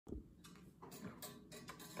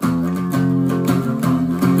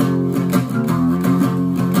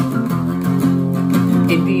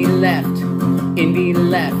Indie left, indie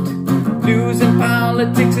left. News and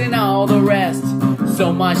politics and all the rest.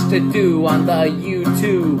 So much to do on the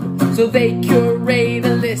YouTube, so they curate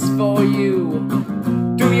a list for you.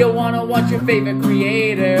 Do you wanna watch your favorite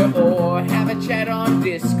creator or have a chat on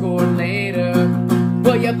Discord later?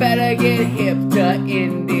 Well, you better get hip to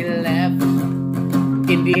Indie Left,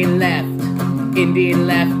 Indie Left,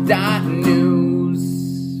 IndieLeft.news.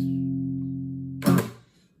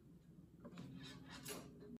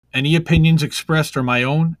 Any opinions expressed are my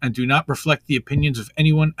own and do not reflect the opinions of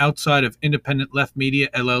anyone outside of Independent Left Media,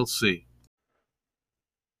 LLC.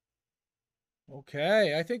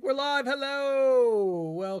 Okay, I think we're live.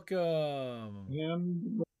 Hello, welcome.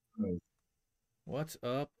 What's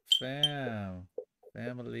up, family?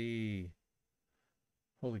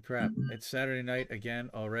 Holy crap, it's Saturday night again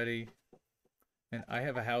already, and I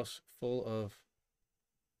have a house full of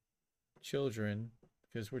children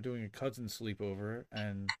because we're doing a cousin sleepover,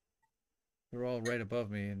 and they're all right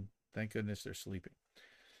above me, and thank goodness they're sleeping.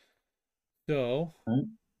 So,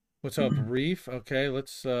 what's up, Reef? Okay,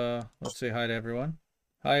 let's say hi to everyone.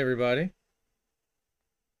 Hi, everybody.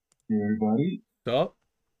 Hey, everybody. What's up?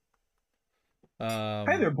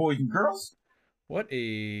 Hi there, boys and girls. What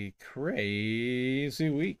a crazy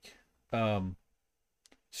week.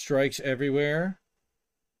 Strikes everywhere.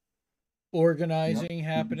 Organizing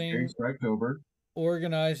happening. Strikeover.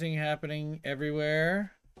 Organizing happening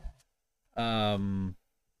everywhere.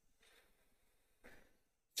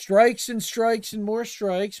 Strikes and strikes and more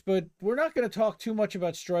strikes, but we're not going to talk too much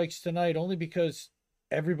about strikes tonight, only because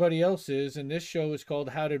everybody else is, and this show is called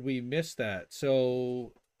How Did We Miss That?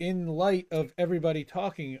 So in light of everybody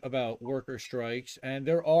talking about worker strikes, and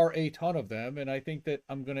there are a ton of them, and I think that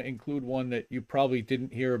I'm going to include one that you probably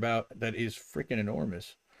didn't hear about that is freaking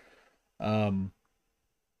enormous.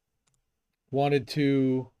 Wanted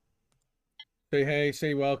to say hey,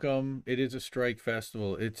 say welcome. It is a strike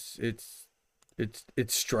festival. It's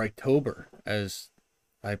Striketober, as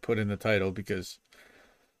I put in the title, because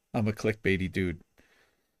I'm a clickbaity dude.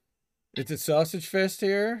 It's a sausage fest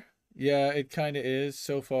here. Yeah, it kind of is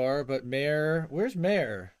so far. But Mayor, where's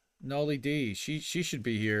Mayor? Nolly D. She should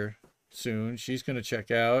be here soon. She's gonna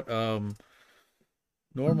check out.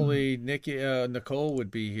 Normally Nicole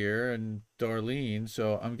would be here, and Darlene.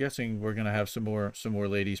 So I'm guessing we're gonna have some more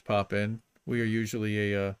ladies pop in. We are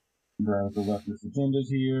usually a Radical leftist agenda's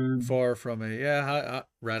here. Far from a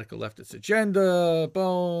radical leftist agenda.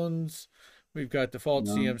 Bones. We've got Default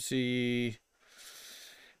CMC,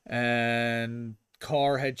 and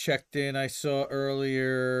Carr had checked in. I saw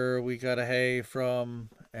earlier. We got a hey from,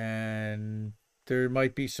 and there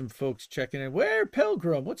might be some folks checking in. Where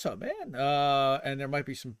Pilgrim? What's up, man? And there might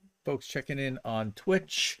be some folks checking in on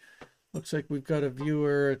Twitch. Looks like we've got a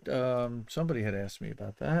viewer. Somebody had asked me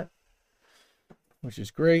about that, which is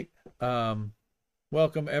great.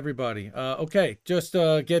 Welcome everybody. Okay, just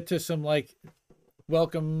get to some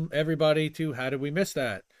welcome everybody to How Did We Miss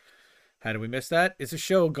That? How Did We Miss That? It's a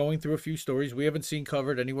show going through a few stories we haven't seen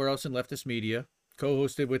covered anywhere else in leftist media,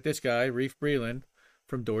 co-hosted with this guy, Reef Breland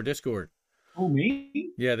from Door Discord. Oh,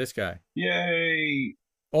 me? Yeah, this guy. Yay!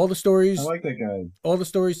 All the stories. I like that guy. All the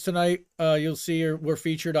stories tonight, you'll see were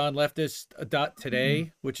featured on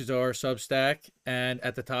leftist.today, which is our Substack, and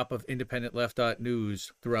at the top of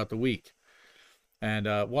independentleft.news throughout the week. And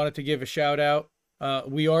wanted to give a shout out.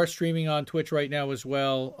 We are streaming on Twitch right now as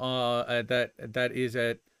well. That is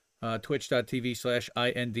at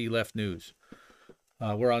twitch.tv/indleftnews.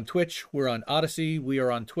 We're on Twitch. We're on Odyssey. We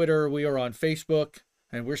are on Twitter. We are on Facebook.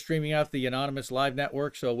 And we're streaming out the Anonymous Live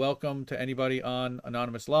Network. So welcome to anybody on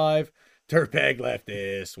Anonymous Live. Dirtbag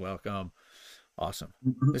Leftist, welcome. Awesome.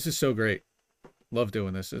 This is so great. Love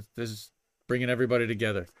doing this. This is bringing everybody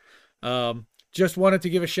together. Just wanted to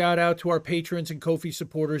give a shout out to our patrons and Ko-fi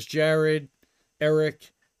supporters, Jared,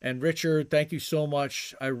 Eric, and Richard. Thank you so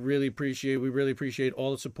much. We really appreciate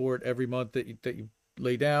all the support every month that you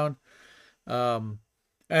lay down. And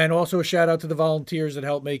also a shout out to the volunteers that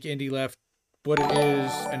help make Indie Left what it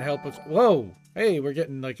is and help us. Whoa, hey, we're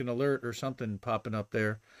getting like an alert or something popping up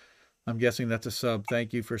there. I'm guessing that's a sub.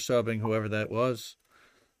 Thank you for subbing, whoever that was.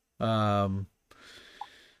 Cool.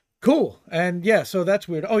 And yeah, so that's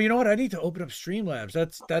weird. Oh, you know what? I need to open up Streamlabs.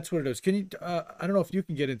 That's what it is. Can you? I don't know if you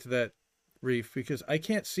can get into that, Reef, because I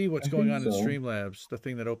can't see what's going on in Streamlabs, the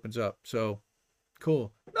thing that opens up. So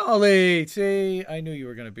cool. Nolly, see, I knew you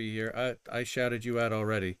were going to be here. I shouted you out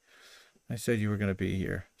already. I said you were going to be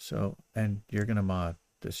here. So, and you're going to mod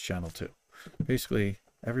this channel too. Basically,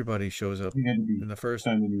 everybody shows up in the first.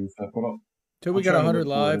 Till we got 100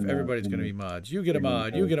 live, everybody's going to be mods. You get a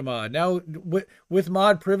mod. You get a mod. Now, with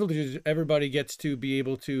mod privileges, everybody gets to be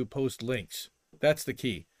able to post links That's the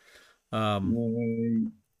key. Yay.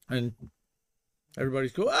 And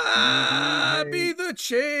everybody's go, Yay. be the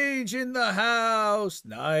change in the house.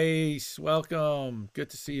 Nice. Welcome. Good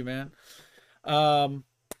to see you, man.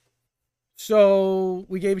 So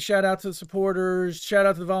we gave a shout out to the supporters, shout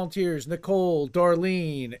out to the volunteers, Nicole,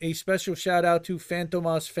 Darlene, a special shout out to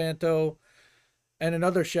Fantomas Fanto, and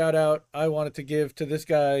another shout out I wanted to give to this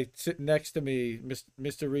guy sitting next to me,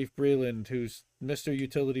 Mr. Reef Breland, who's Mr.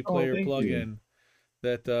 Utility Player thank plugin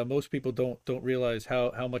that most people don't realize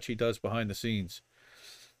how much he does behind the scenes.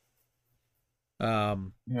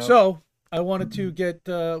 So I wanted to get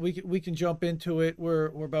we can jump into it. We're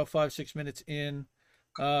about 5-6 minutes in.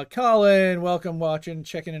 Colin, welcome, watching,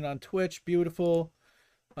 checking in on Twitch. Beautiful.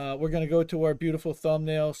 We're gonna go to our beautiful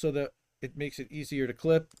thumbnail so that it makes it easier to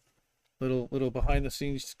clip. Little behind the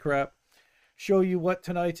scenes crap. Show you what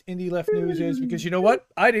tonight's Indie Left news is, because you know what?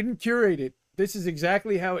 I didn't curate it. This is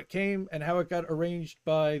exactly how it came and how it got arranged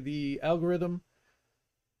by the algorithm.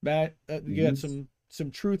 Matt, you got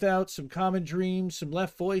some truth out, some common dreams, some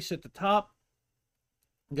left voice at the top.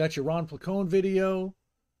 You got your Ron Placone video.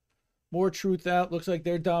 More truth out. Looks like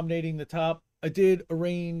they're dominating the top. I did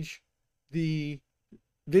arrange the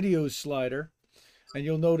videos slider, and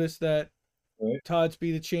you'll notice that Todd's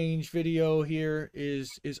Be the Change video here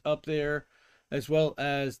is up there, as well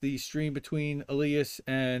as the stream between Elias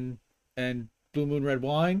and Blue Moon Red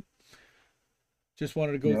Wine. Just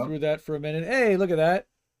wanted to go through that for a minute. Hey, look at that.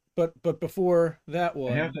 But before that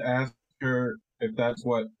one, I have to ask her if that's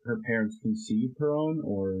what her parents conceived her on,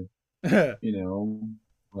 or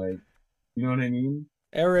like, you know what I mean?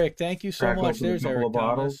 Eric, thank you so Crack much. open a There's couple Eric of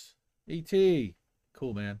bottles. Thomas. ET.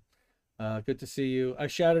 Cool, man. Good to see you. I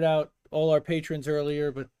shouted out all our patrons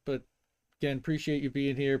earlier, but again, appreciate you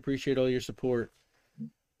being here. Appreciate all your support.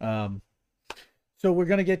 So we're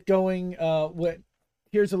gonna get going.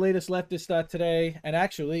 Here's the latest leftist today, and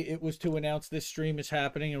actually, it was to announce this stream is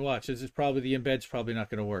happening. And watch, this is probably the embed's probably not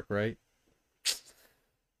gonna work, right?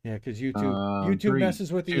 Yeah, because YouTube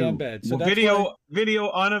messes with the embed. So well, that's video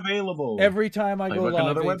unavailable. Every time I go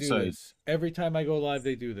live, they website. do this. Every time I go live,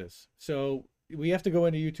 they do this. So we have to go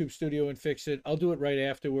into YouTube Studio and fix it. I'll do it right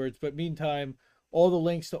afterwards. But meantime, all the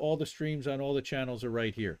links to all the streams on all the channels are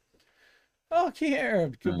right here. Oh,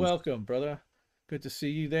 Kieran, good welcome, brother. Good to see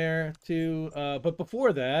you there too. But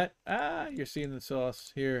before that, you're seeing the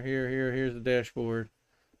sauce. Here's the dashboard.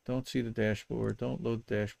 Don't see the dashboard. Don't load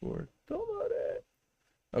the dashboard. Don't load it.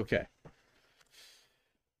 Okay.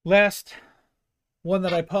 Last one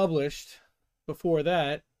that I published before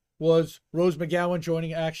that was Rose McGowan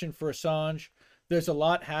joining Action for Assange. There's a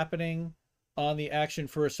lot happening on the Action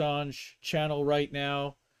for Assange channel right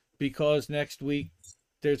now, because next week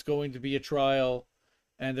there's going to be a trial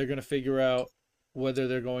and they're going to figure out whether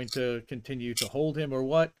they're going to continue to hold him or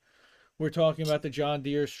what. We're talking about the John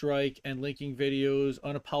Deere strike and linking videos,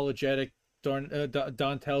 unapologetic.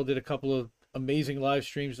 Dontel did a couple of amazing live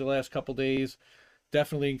streams the last couple days.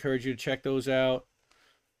 Definitely encourage you to check those out.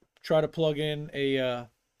 Try to plug in a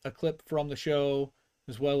clip from the show,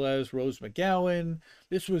 as well as Rose McGowan.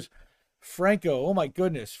 This was Franco. Oh my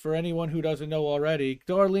goodness. For anyone who doesn't know already,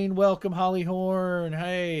 Darlene, welcome. Holly Horn.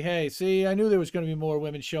 Hey. See, I knew there was going to be more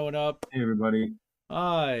women showing up. Hey, everybody.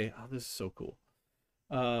 Hi. Oh, this is so cool.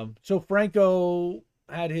 So Franco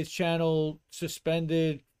had his channel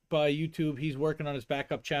suspended by YouTube. He's working on his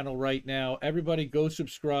backup channel right now. Everybody go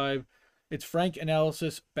subscribe. It's Frank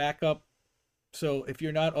Analysis Backup. So if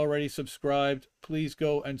you're not already subscribed, please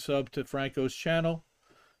go and sub to Franco's channel.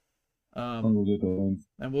 And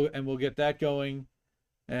we'll get that going.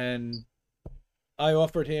 And I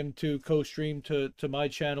offered him to co-stream to my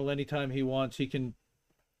channel anytime he wants.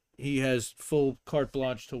 He has full carte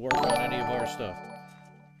blanche to work on any of our stuff.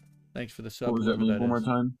 Thanks for the sub. What was that link one more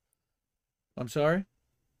time? I'm sorry?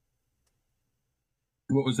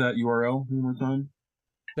 What was that URL one more time?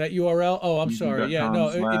 That URL? Oh, I'm sorry. Yeah,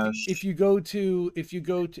 no. If you go to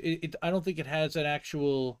it, I don't think it has an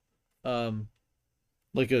actual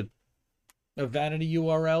like a vanity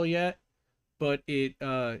URL yet, but it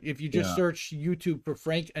if you just search YouTube for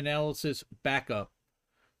Frank Analysis Backup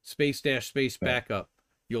space backup,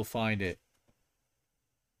 you'll find it.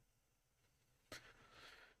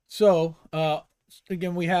 So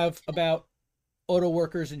again, we have about auto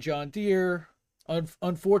workers and John Deere.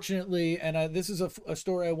 Unfortunately, and this is a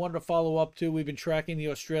story I wanted to follow up to. We've been tracking the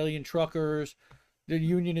Australian truckers. The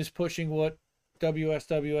union is pushing what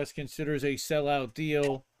WSWS considers a sellout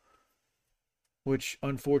deal, which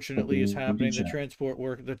unfortunately is happening.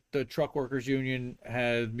 The truck workers union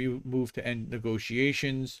has moved to end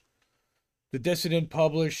negotiations. The Dissident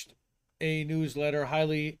published a newsletter.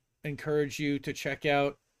 Highly encourage you to check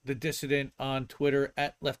out the dissident on Twitter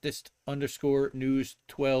at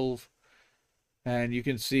leftist_news12. And you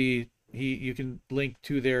can see you can link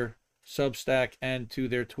to their Substack and to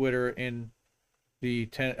their Twitter in the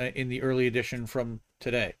early edition from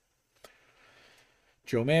today.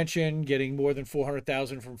 Joe Manchin getting more than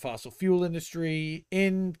 400,000 from fossil fuel industry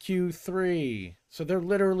in Q3. So they're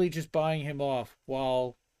literally just buying him off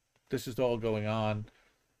while this is all going on.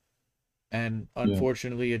 And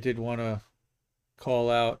unfortunately, I did want to call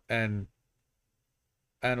out and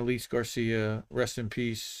Annalise Garcia, rest in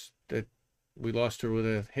peace, that we lost her with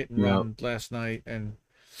a hit and run last night, and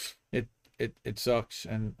it sucks,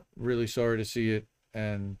 and really sorry to see it,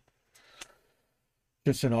 and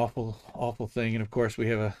just an awful thing. And of course, we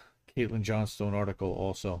have a Caitlin Johnstone article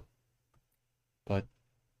also. But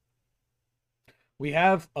we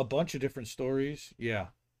have a bunch of different stories. Yeah,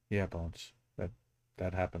 Bones.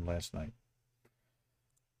 That happened last night.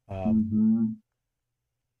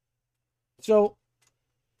 So,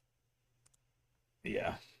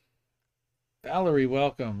 yeah. Valerie,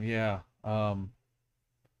 welcome. Yeah.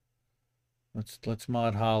 Let's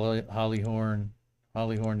mod Holly Horn.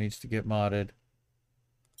 Holly Horn needs to get modded.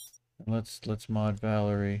 Let's mod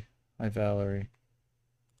Valerie. Hi, Valerie.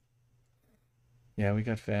 Yeah, we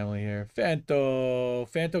got family here.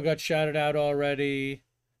 Fanto got shouted out already.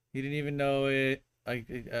 He didn't even know it. I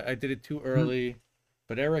did it too early.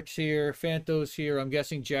 But Eric's here. Fanto's here. I'm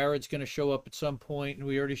guessing Jared's going to show up at some point, and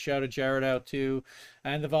we already shouted Jared out too.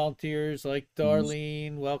 And the volunteers like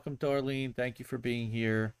Darlene. Welcome, Darlene. Thank you for being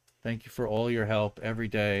here. Thank you for all your help every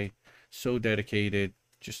day. So dedicated.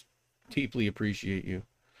 Just deeply appreciate you.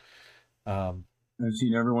 I've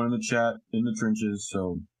seen everyone in the chat in the trenches,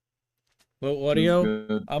 so low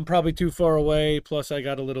audio. I'm probably too far away. Plus, I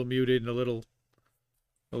got a little muted and a little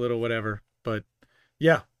whatever. But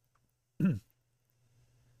yeah.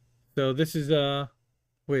 So this is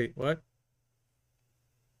wait, what?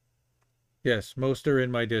 Yes, most are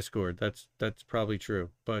in my Discord. That's probably true.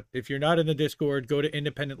 But if you're not in the Discord, go to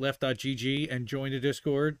independentleft.gg and join the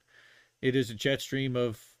Discord. It is a jet stream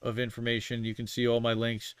of information. You can see all my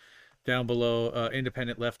links down below,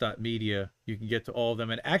 independentleft.media. You can get to all of them.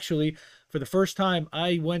 And actually, for the first time,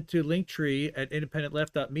 I went to Linktree at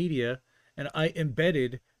independentleft.media and I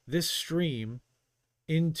embedded this stream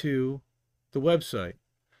into the website.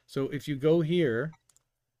 So if you go here,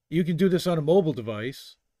 you can do this on a mobile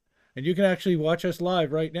device, and you can actually watch us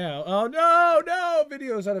live right now. Oh, no,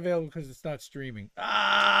 video is not available because it's not streaming.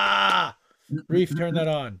 Reef, turn that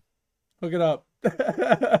on. Hook it up.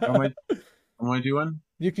 How am I doing?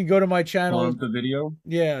 You can go to my channel. On the video?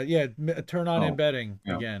 Yeah, turn on embedding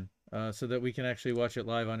again, so that we can actually watch it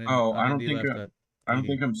live on. I don't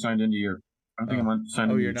think I'm signed into your. I think I'm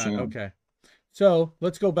signed into your channel. Not okay. So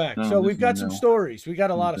let's go back. So we've got some stories. We got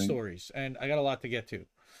a lot of stories, and I got a lot to get to.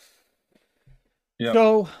 Yep.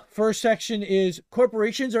 So first section is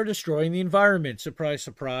corporations are destroying the environment. Surprise,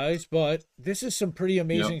 surprise. But this is some pretty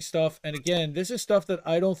amazing stuff. And again, this is stuff that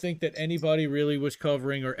I don't think that anybody really was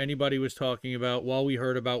covering or anybody was talking about while we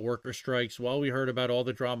heard about worker strikes, while we heard about all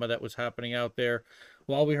the drama that was happening out there,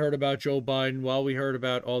 while we heard about Joe Biden, while we heard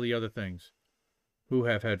about all the other things. Who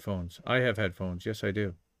have headphones? I have headphones. Yes, I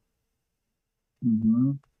do.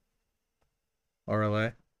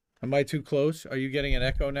 RLA. Am I too close? Are you getting an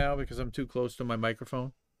echo now because I'm too close to my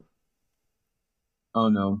microphone? Oh,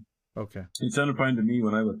 no. Okay. It sounded fine to me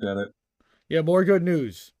when I looked at it. Yeah, more good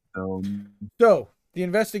news. So, the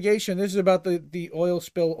investigation, this is about the oil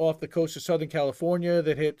spill off the coast of Southern California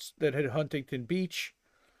that hit Huntington Beach.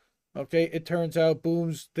 Okay, it turns out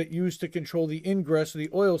booms that used to control the ingress of the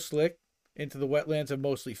oil slick into the wetlands have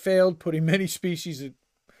mostly failed, putting many species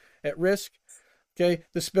at risk. Okay,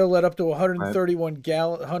 the spill led up to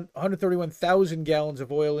 131,000 gallons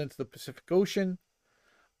of oil into the Pacific Ocean.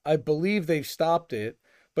 I believe they've stopped it,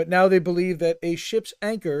 but now they believe that a ship's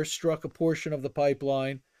anchor struck a portion of the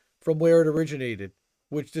pipeline from where it originated,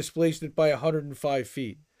 which displaced it by 105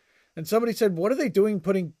 feet. And somebody said, what are they doing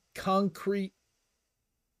putting concrete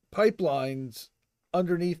pipelines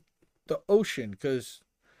underneath the ocean? Because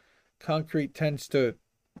concrete tends to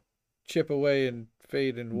chip away and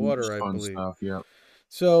fade in water, I believe.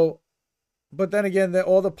 So, but then again,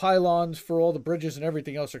 all the pylons for all the bridges and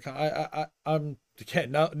everything else are. I'm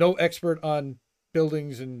again no expert on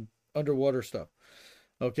buildings and underwater stuff.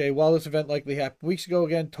 Okay, while this event likely happened weeks ago,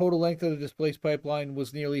 again, total length of the displaced pipeline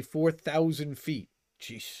was nearly 4,000 feet.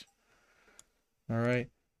 Jeez. All right,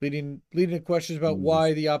 leading to questions about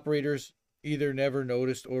why the operators either never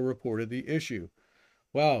noticed or reported the issue.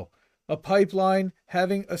 Wow, a pipeline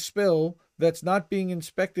having a spill that's not being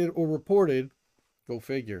inspected or reported, go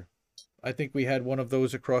figure. I think we had one of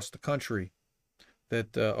those across the country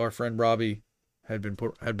that our friend Robbie had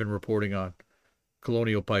been reporting on.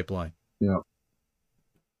 Colonial Pipeline. Yeah.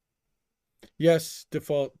 Yes,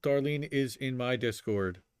 default. Darlene is in my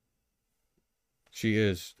Discord. She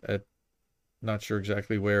is at not sure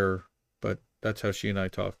exactly where, but that's how she and I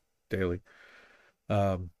talk daily.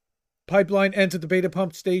 Pipeline ends at the Beta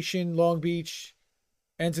Pump Station, Long Beach.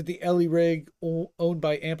 Ends at the Ellie Rig, owned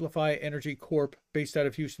by Amplify Energy Corp, based out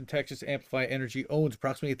of Houston, Texas. Amplify Energy owns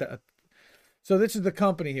approximately that. So this is the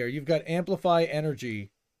company here. You've got Amplify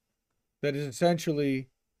Energy that is essentially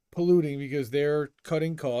polluting because they're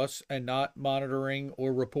cutting costs and not monitoring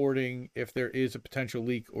or reporting if there is a potential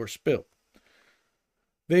leak or spill.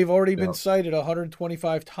 They've already been cited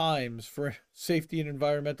 125 times for safety and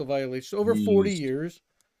environmental violations over 40 years.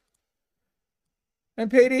 And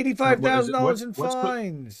paid $85,000 in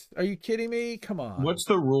fines. Are you kidding me? Come on. What's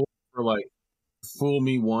the rule for like fool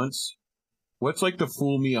me once? What's like the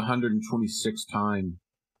fool me 126 time?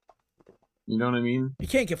 You know what I mean? You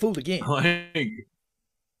can't get fooled again. Like,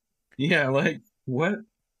 yeah, like what?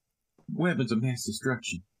 Weapons of mass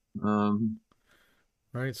destruction.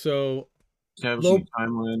 Right. So establishing a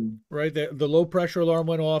timeline. Right. The low pressure alarm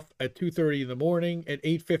went off at 2:30 in the morning. At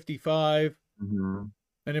 8:55. Mm-hmm.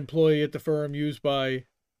 An employee at the firm used by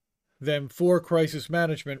them for crisis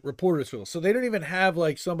management reported this. So they don't even have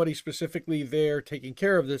like somebody specifically there taking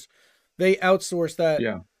care of this. They outsource that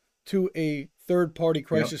to a third-party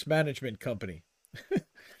crisis management company.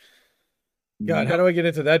 God, how do I get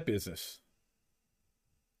into that business?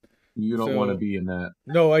 You don't want to be in that.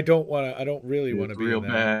 No, I don't want to. I don't really want to be in that. Real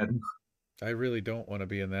bad. I really don't want to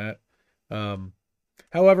be in that.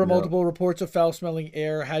 However, multiple reports of foul-smelling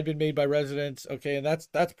air had been made by residents. Okay, and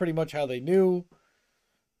that's pretty much how they knew.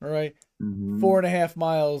 All right, 4.5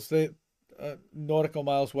 miles, nautical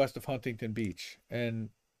miles west of Huntington Beach, and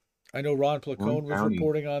I know Ron Placone was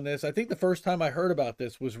reporting on this. I think the first time I heard about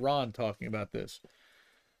this was Ron talking about this.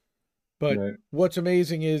 But what's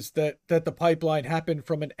amazing is that the pipeline happened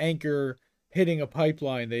from an anchor hitting a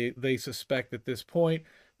pipeline. They suspect at this point.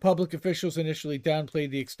 Public officials initially downplayed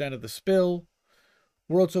the extent of the spill.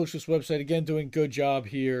 World Socialist website, again, doing good job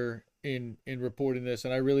here in reporting this,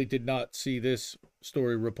 and I really did not see this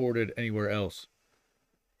story reported anywhere else.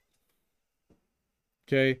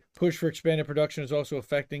 Okay, push for expanded production is also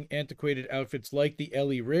affecting antiquated outfits like the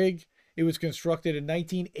Ellie Rig. It was constructed in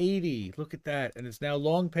 1980. Look at that, and it's now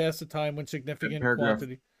long past the time when significant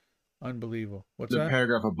quantity. Unbelievable. What's that? The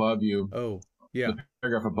paragraph above you. Oh, yeah. The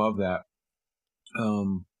paragraph above that.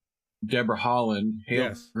 Deborah Holland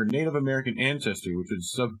hailed her Native American ancestry, which would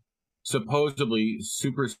supposedly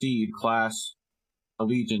supersede class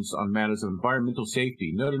allegiance on matters of environmental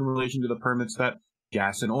safety, noted in relation to the permits that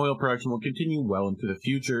gas and oil production will continue well into the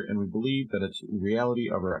future, and we believe that it's reality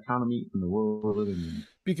of our economy and the world we're living in.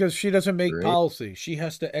 Because she doesn't make policy. She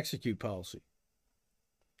has to execute policy.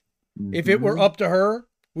 If it were up to her,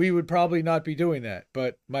 we would probably not be doing that.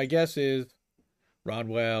 But my guess is, Ron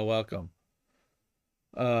Well, welcome.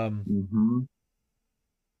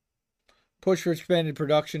 Push for expanded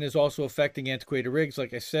production is also affecting antiquated rigs,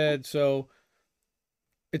 like I said. So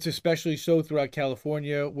it's especially so throughout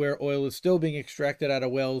California, where oil is still being extracted out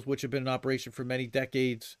of wells, which have been in operation for many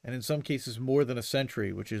decades, and in some cases more than a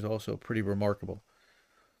century, which is also pretty remarkable.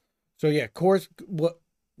 So yeah,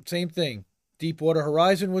 same thing. Deepwater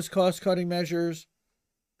Horizon was cost-cutting measures,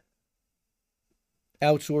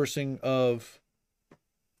 outsourcing of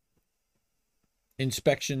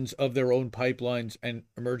inspections of their own pipelines, and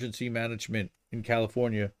emergency management in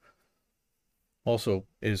California also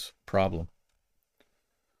is a problem.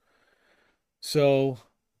 So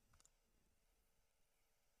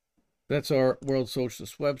that's our World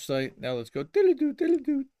Socialist website. Now let's go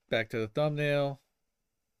back to the thumbnail,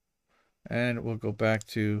 and we'll go back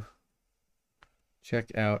to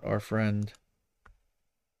check out our friend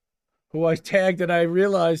who I tagged, and I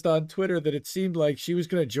realized on Twitter that it seemed like she was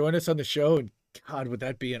going to join us on the show, and God, would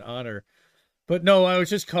that be an honor. But no, I was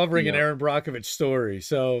just covering an Aaron Brockovich story.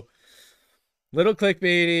 So little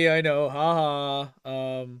clickbaity, I know, haha.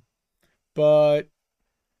 But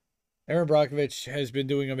Aaron Brockovich has been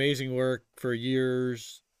doing amazing work for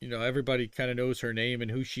years. You know, everybody kind of knows her name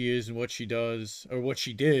and who she is and what she does, or what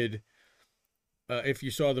she did. If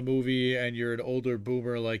you saw the movie and you're an older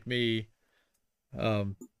boomer like me,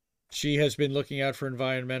 she has been looking out for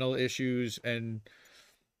environmental issues and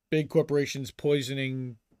big corporations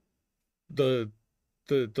poisoning the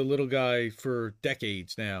little guy for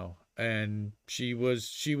decades now. And she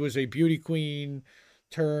was a beauty queen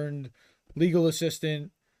turned legal assistant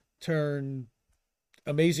turned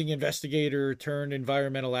amazing investigator turned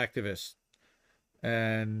environmental activist.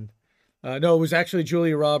 And No, it was actually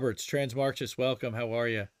Julia Roberts. Transmarxus, welcome. How are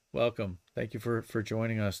you? Welcome. Thank you for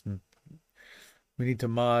joining us. And we need to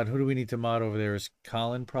mod. Who do we need to mod over there? Is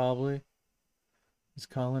Colin probably? Is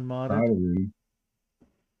Colin modded? Probably.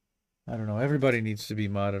 I don't know. Everybody needs to be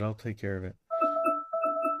modded. I'll take care of it.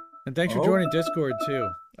 And thanks for joining Discord too.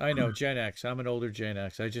 I know, Gen X. I'm an older Gen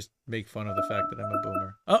X. I just make fun of the fact that I'm a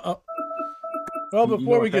boomer. Well,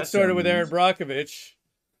 before we get started with Aaron Brockovich,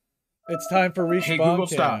 it's time for Respawn. Hey, Google,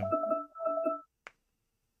 stop.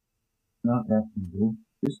 Not that Google.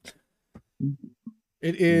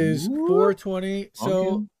 It is 4:20.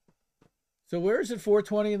 So where is it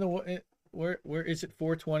 4:20 in the where is it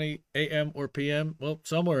 4:20 a.m. or p.m.? Well,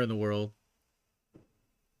 somewhere in the world.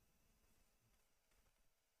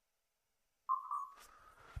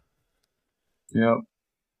 Yep.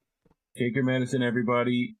 Take your medicine,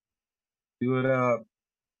 everybody. Do it up.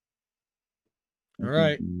 All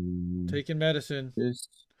right. Taking medicine.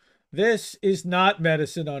 This is not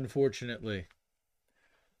medicine, unfortunately.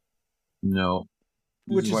 No.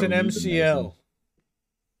 Which is an MCL.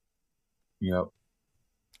 Yep.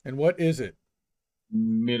 And what is it?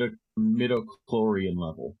 Midichlorian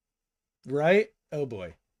level. Right? Oh,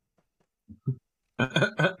 boy.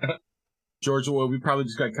 George, well, we probably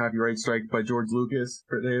just got copyright strike by George Lucas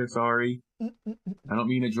for there. Sorry. I don't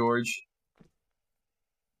mean it, George.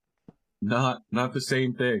 Not the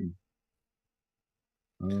same thing.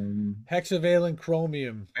 Hexavalent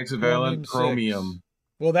chromium. Hexavalent chromium.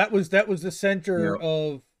 Well, that was the center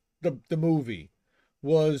of the movie.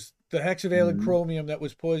 Was the hexavalent chromium that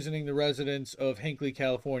was poisoning the residents of Hinckley,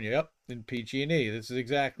 California. Yep, in PG&E. This is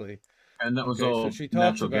exactly. And that was all so she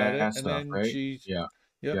talks about it, stuff, and then right? she's Yep.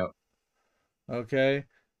 Okay.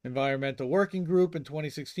 Environmental Working Group in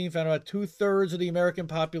 2016 found about 2/3 of the American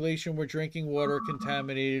population were drinking water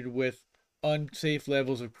contaminated with unsafe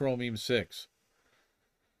levels of chromium-6,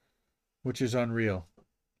 which is unreal.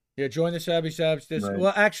 Yeah, join the Sabby Sabs. Right.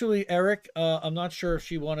 Well, actually, Eric, I'm not sure if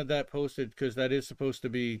she wanted that posted because that is supposed to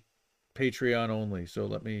be Patreon only. So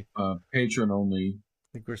let me. Patreon only. I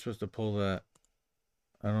think we're supposed to pull that.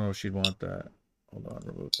 I don't know if she'd want that. Hold on,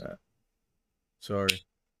 remove that. Sorry.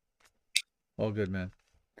 All good, man.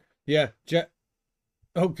 Yeah,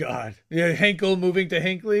 oh God. Yeah, Henkel moving to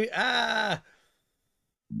Hinckley.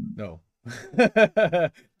 No.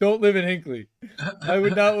 Don't live in Hinckley. I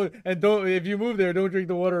would not. And don't. If you move there, don't drink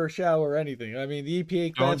the water or shower or anything. I mean, the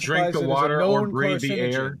EPA don't drink the water or breathe the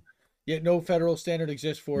air. Yet no federal standard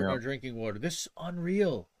exists for it in our drinking water. This is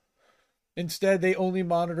unreal. Instead, they only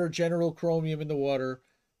monitor general chromium in the water,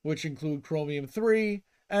 which include chromium-3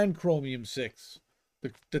 and chromium-6,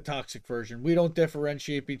 the toxic version. We don't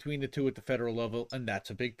differentiate between the two at the federal level, and that's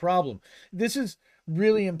a big problem. This is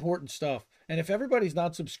really important stuff. And if everybody's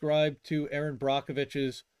not subscribed to Aaron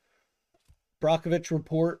Brockovich's Brockovich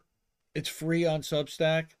Report, it's free on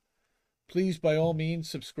Substack. Please, by all means,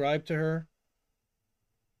 subscribe to her.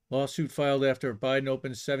 Lawsuit filed after Biden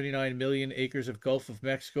opens 79 million acres of Gulf of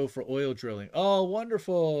Mexico for oil drilling. Oh,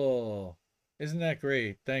 wonderful. Isn't that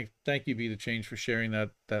great? Thank you, Be the Change, for sharing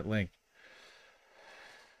that link.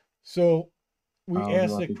 So we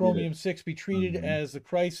ask that chromium-6 be treated as the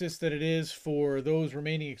crisis that it is for those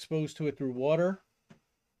remaining exposed to it through water.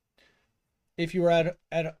 If you're at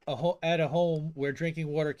a home where drinking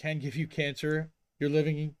water can give you cancer, you're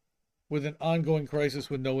living with an ongoing crisis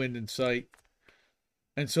with no end in sight.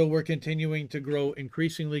 And so we're continuing to grow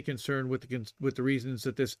increasingly concerned with the reasons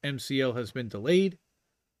that this MCL has been delayed,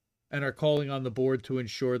 and are calling on the board to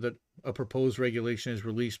ensure that a proposed regulation is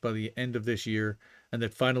released by the end of this year, and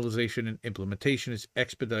that finalization and implementation is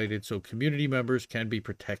expedited so community members can be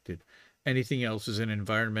protected. Anything else is an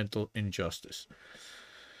environmental injustice.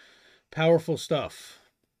 Powerful stuff.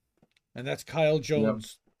 And that's Kyle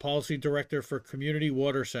Jones, Policy Director for Community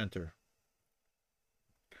Water Center.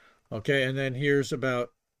 Okay, and then here's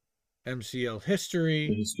about MCL history.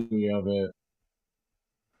 The history of it.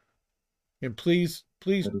 And please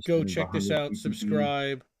go check this out.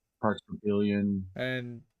 Subscribe. Parts per billion.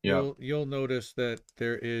 And you'll notice that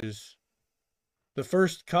there is the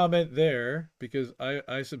first comment there, because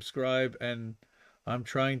I subscribe and I'm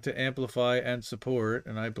trying to amplify and support,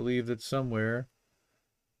 and I believe that somewhere.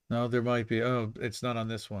 No, there might be. Oh, it's not on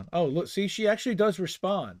this one. Oh, look, see, she actually does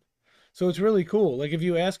respond. So it's really cool. Like if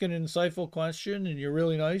you ask an insightful question and you're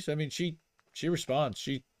really nice, I mean, she responds.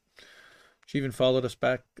 She even followed us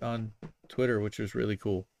back on Twitter, which was really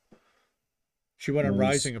cool. She went on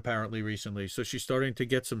Rising apparently recently, so she's starting to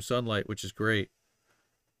get some sunlight, which is great.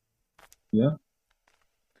 Yeah.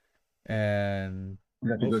 And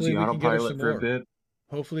hopefully we can get her some more.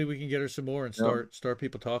 Hopefully we can get her some more and start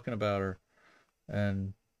people talking about her.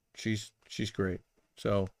 And she's great.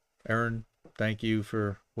 So Erin, thank you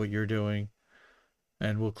for what you're doing.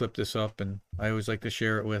 And we'll clip this up, and I always like to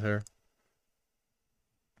share it with her.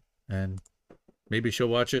 And maybe she'll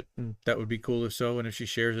watch it, and that would be cool if so. And if she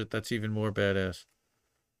shares it, that's even more badass.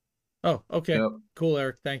 Oh, okay. Yep. Cool,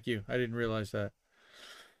 Eric. Thank you. I didn't realize that.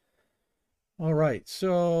 All right,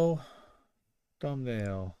 so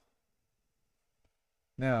thumbnail.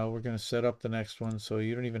 Now we're going to set up the next one, so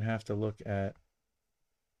you don't even have to look at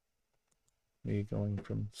me going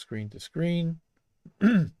from screen to screen.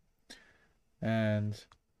 And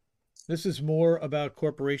this is more about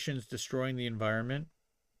corporations destroying the environment.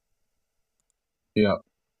 Yeah.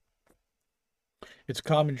 It's a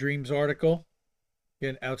Common Dreams article.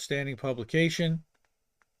 An outstanding publication.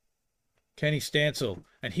 Kenny Stansel.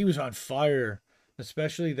 And he was on fire,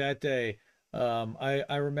 especially that day.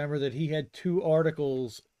 I remember that he had 2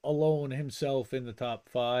 articles alone himself in the top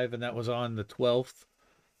 5, and that was on the 12th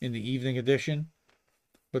in the evening edition.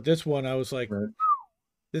 But this one, I was like, right.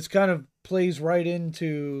 This kind of plays right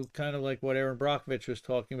into kind of like what Erin Brockovich was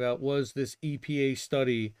talking about, was this EPA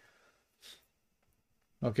study,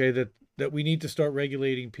 okay, that we need to start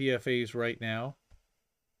regulating PFAS right now.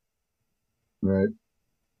 Right.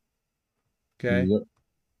 Okay. Yep.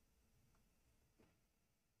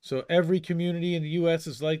 So every community in the U.S.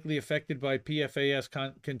 is likely affected by PFAS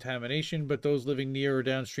contamination, but those living near or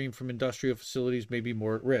downstream from industrial facilities may be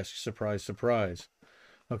more at risk. Surprise, surprise.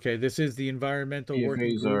 Okay, this is the environmental PFAS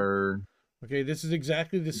working group. Okay, this is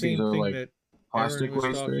exactly the same thing like that Erin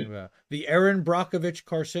was talking about. The Erin Brockovich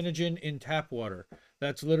carcinogen in tap water.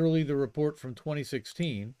 That's literally the report from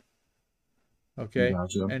 2016. Okay,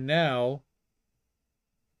 gotcha. And now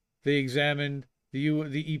they examined the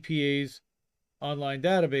EPA's online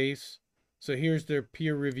database. So here's their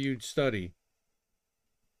peer-reviewed study,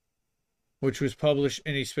 which was published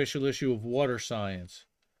in a special issue of Water Science.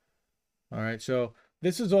 All right, so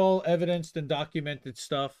this is all evidenced and documented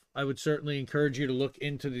stuff. I would certainly encourage you to look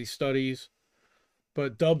into these studies,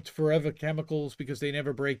 but dubbed forever chemicals because they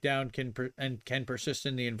never break down and can persist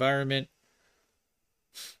in the environment.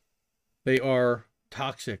 They are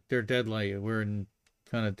toxic. They're deadly. We're in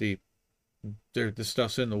kind of deep. The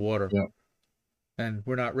stuff's in the water. Yeah. And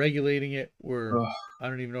we're not regulating it. I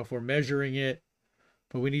don't even know if we're measuring it,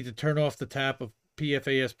 but we need to turn off the tap of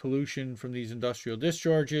PFAS pollution from these industrial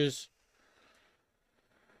discharges.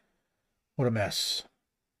 What a mess.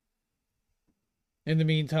 In the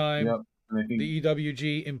meantime, yep. The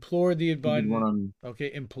EWG implored the Biden.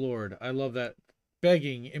 Okay, implored. I love that.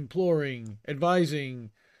 Begging, imploring,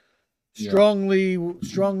 advising, strongly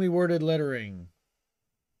worded lettering.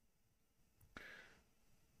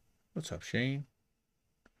 What's up, Shane?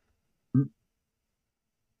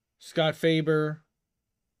 Scott Faber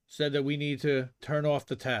said that we need to turn off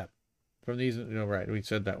the tap from these. Right, we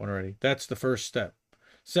said that one already. That's the first step.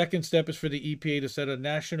 Second step is for the EPA to set a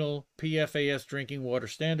national PFAS drinking water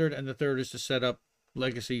standard, and the third is to set up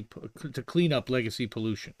to clean up legacy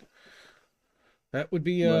pollution. That would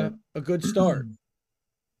be a good start.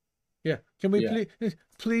 Yeah. Can we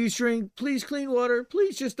please drink, please clean water,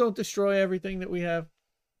 please just don't destroy everything that we have.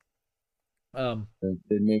 They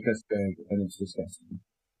make us beg, and it's disgusting.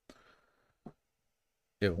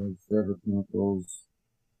 Ew. Forever chemicals.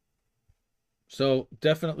 So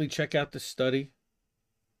definitely check out the study.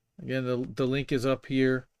 Again, the link is up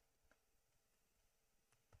here.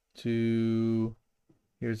 Here's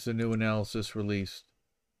the new analysis released,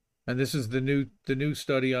 and this is the new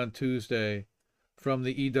study on Tuesday from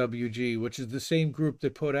the EWG, which is the same group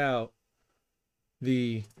that put out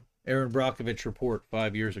the Erin Brockovich report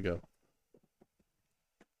 5 years ago.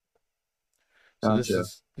 So gotcha.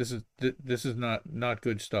 This is not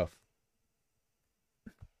good stuff.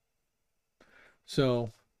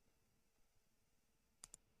 So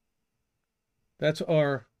that's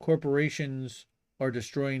our corporations are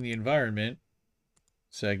destroying the environment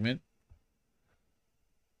segment.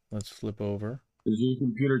 Let's flip over. Does your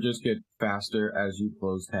computer just get faster as you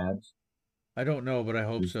close tabs? I don't know, but I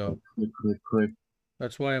hope so. Click.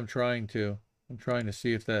 That's why I'm trying to. I'm trying to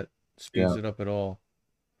see if that speeds it up at all.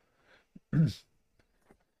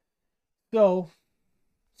 So,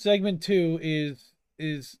 segment 2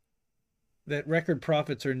 is that record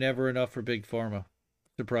profits are never enough for big pharma.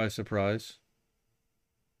 Surprise, surprise.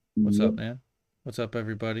 What's up, man? What's up,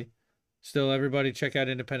 everybody? Still, everybody check out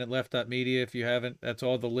independentleft.media if you haven't. That's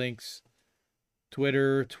all the links.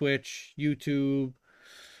 Twitter, Twitch, YouTube,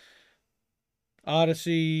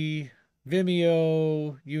 Odyssey,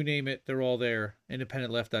 Vimeo, you name it, they're all there.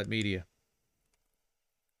 Independentleft.media.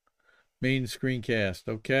 Main screencast.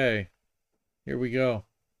 Okay. Here we go.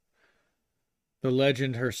 The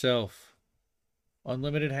legend herself.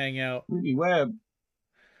 Unlimited Hangout. Ruby Webb.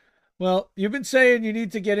 Well, you've been saying you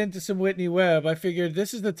need to get into some Whitney Webb. I figured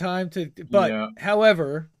this is the time to, but Yeah.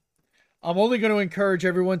 however, I'm only going to encourage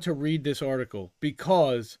everyone to read this article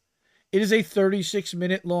because it is a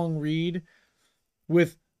 36-minute long read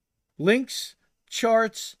with links,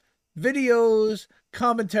 charts, videos,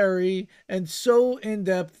 commentary, and so in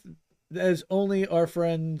depth as only our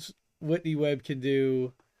friends Whitney Webb can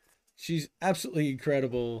do. She's absolutely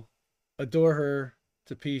incredible. Adore her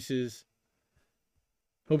to pieces.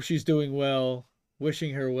 Hope she's doing well.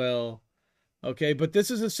 Wishing her well. Okay, but this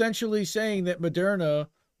is essentially saying that Moderna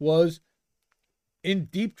was in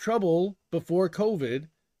deep trouble before COVID.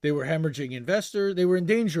 They were hemorrhaging investors. They were in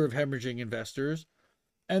danger of hemorrhaging investors.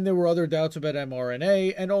 And there were other doubts about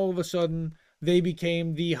mRNA. And all of a sudden, they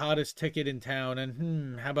became the hottest ticket in town.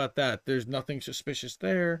 And how about that? There's nothing suspicious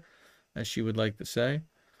there, as she would like to say.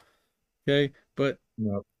 Okay, but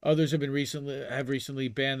Yep. others have recently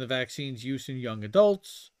banned the vaccine's use in young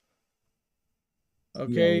adults.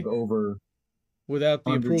 Okay, Over without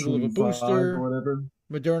the approval of a booster, or whatever.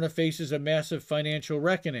 Moderna faces a massive financial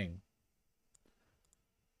reckoning.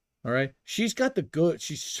 All right, she's got the good.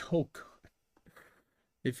 She's so good.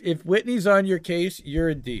 If Whitney's on your case, you're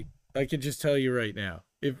in deep. I can just tell you right now.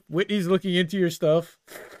 If Whitney's looking into your stuff,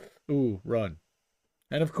 ooh, run.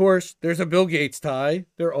 And of course, there's a Bill Gates tie.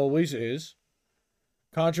 There always is.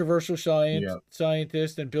 Controversial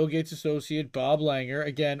scientist and Bill Gates associate Bob Langer.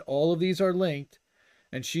 Again, all of these are linked.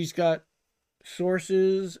 And she's got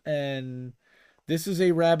sources, and this is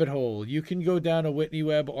a rabbit hole. You can go down a Whitney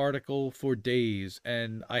Webb article for days,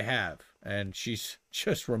 and I have. And she's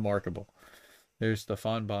just remarkable. There's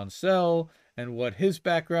Stefan Bonsell and what his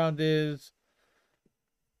background is.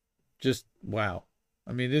 Just wow.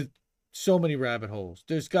 I mean, there's so many rabbit holes.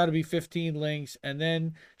 There's got to be 15 links. And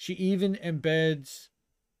then she even embeds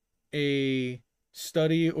a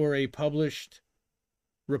study or a published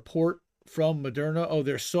report from Moderna. Oh,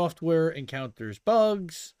 their software encounters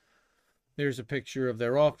bugs. There's a picture of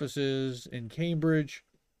their offices in Cambridge.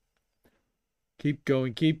 Keep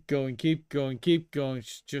going, keep going, keep going, keep going.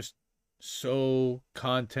 It's just so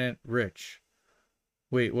content rich.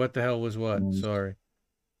 Wait, what the hell was what? Sorry.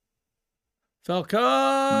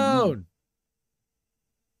 Falcone!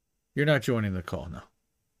 You're not joining the call now.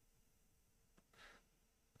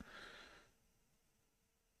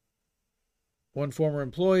 One former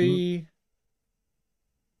employee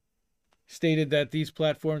stated that these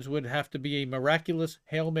platforms would have to be a miraculous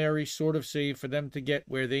Hail Mary sort of save for them to get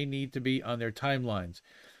where they need to be on their timelines.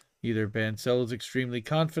 Either Bancel is extremely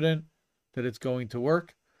confident that it's going to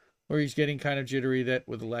work, or he's getting kind of jittery that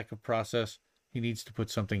with a lack of process, he needs to put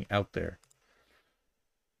something out there.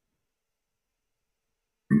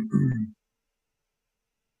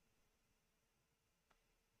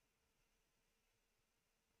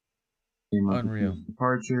 Unreal.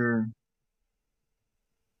 Departure.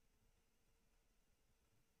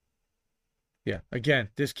 Yeah, again,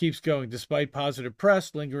 this keeps going. Despite positive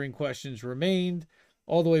press, lingering questions remained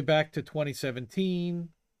all the way back to 2017.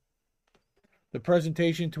 The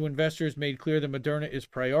presentation to investors made clear that Moderna is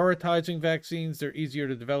prioritizing vaccines. They're easier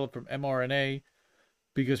to develop from mRNA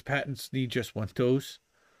because patents need just one dose,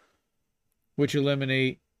 which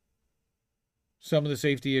eliminate some of the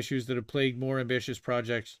safety issues that have plagued more ambitious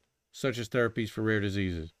projects, such as therapies for rare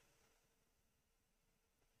diseases.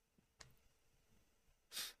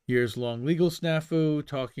 Years-long legal snafu,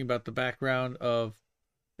 talking about the background of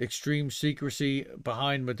extreme secrecy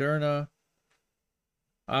behind Moderna,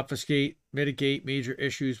 obfuscate, mitigate major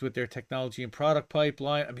issues with their technology and product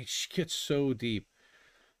pipeline. I mean, she gets so deep.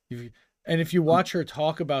 And if you watch her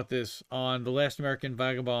talk about this on The Last American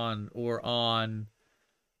Vagabond or on,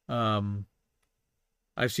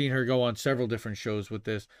 I've seen her go on several different shows with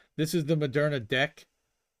this. This is the Moderna deck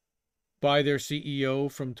by their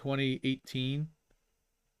CEO from 2018.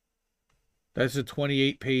 That's a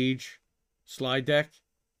 28-page slide deck,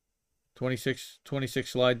 26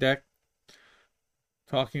 slide deck,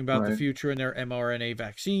 talking about the future in their mRNA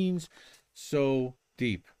vaccines. So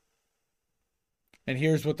deep. And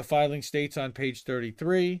here's what the filing states on page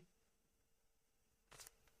 33.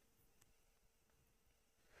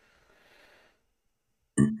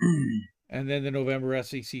 And then the November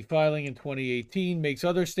SEC filing in 2018 makes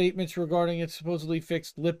other statements regarding its supposedly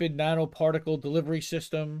fixed lipid nanoparticle delivery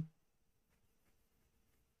system.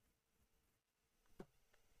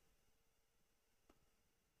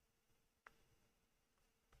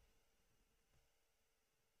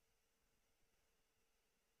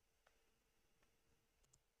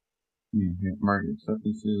 Market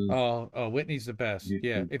acceptances. Oh, Whitney's the best.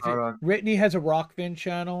 Yeah. Whitney has a Rockfin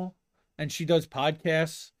channel and she does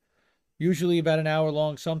podcasts, usually about an hour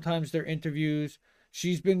long. Sometimes they're interviews.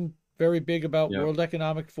 She's been very big about Yep. World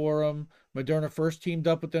Economic Forum. Moderna first teamed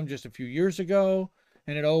up with them just a few years ago,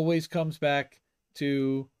 and it always comes back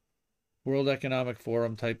to World Economic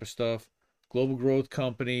Forum type of stuff. Global growth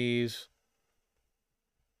companies,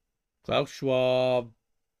 Klaus Schwab.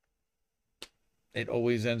 It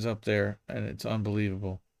always ends up there, and it's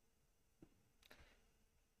unbelievable.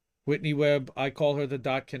 Whitney Webb, I call her the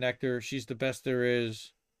dot connector. She's the best there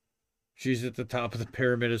is. She's at the top of the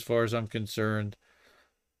pyramid as far as I'm concerned.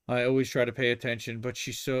 I always try to pay attention, but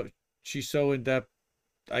she's so in depth,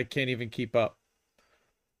 I can't even keep up.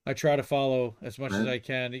 I try to follow as much as I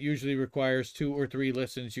can. It usually requires 2 or 3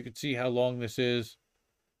 listens. You can see how long this is.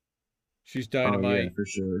 She's dynamite. Oh, yeah, for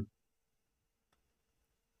sure.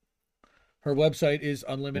 Her website is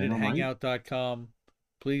unlimitedhangout.com.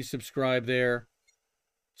 Please subscribe there.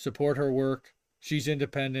 Support her work. She's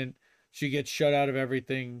independent. She gets shut out of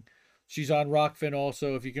everything. She's on Rockfin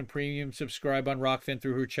also. If you can premium subscribe on Rockfin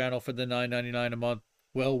through her channel for the $9.99 a month,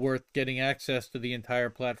 well worth getting access to the entire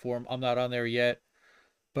platform. I'm not on there yet,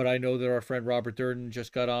 but I know that our friend Robert Durden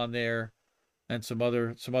just got on there, and some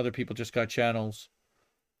other people just got channels.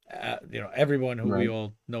 Everyone who we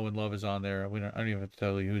all know and love is on there. I don't even have to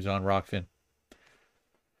tell you who's on Rockfin.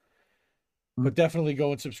 But definitely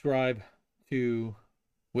go and subscribe to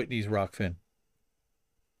Whitney's Rockfin.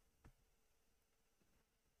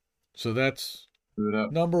 So that's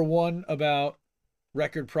number 1 about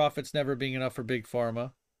record profits never being enough for Big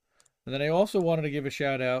Pharma. And then I also wanted to give a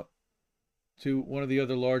shout out to one of the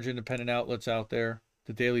other large independent outlets out there,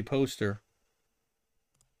 the Daily Poster.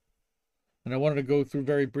 And I wanted to go through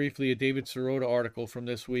very briefly a David Sirota article from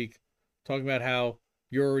this week talking about how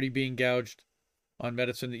you're already being gouged on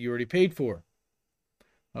medicine that you already paid for.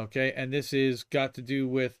 Okay, and this is got to do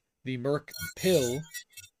with the Merck pill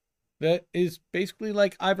that is basically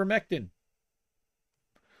like ivermectin.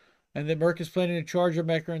 And that Merck is planning to charge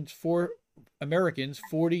Americans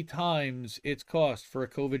 40 times its cost for a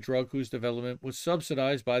COVID drug whose development was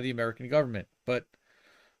subsidized by the American government. But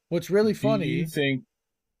what's really funny...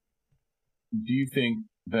 Do you think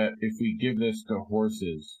that if we give this to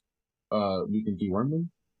horses, we can deworm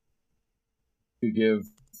them? To give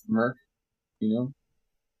Merck, it'll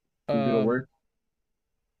work?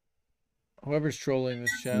 Whoever's trolling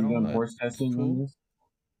this channel. Horse testing on this?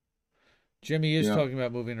 Jimmy is talking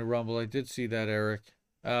about moving to Rumble. I did see that, Eric.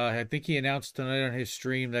 I think he announced tonight on his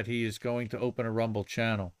stream that he is going to open a Rumble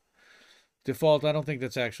channel. Default, I don't think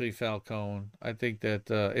that's actually Falcone. I think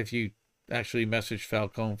that if you actually message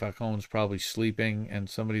Falcone, Falcone's probably sleeping and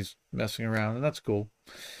somebody's messing around, and that's cool.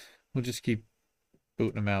 We'll just keep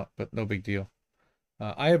booting him out, but no big deal.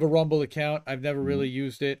 I have a Rumble account. I've never really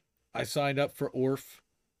used it. I signed up for Orf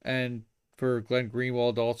and for Glenn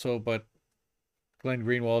Greenwald also, but Glenn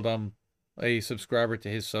Greenwald, I'm a subscriber to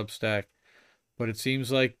his Substack. But it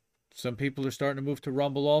seems like some people are starting to move to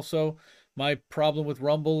Rumble also. My problem with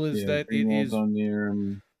Rumble is that Greenwald's on there.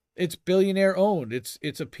 It's billionaire owned.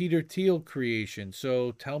 It's a Peter Thiel creation.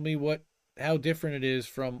 So tell me how different it is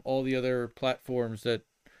from all the other platforms that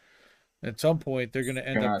at some point they're going to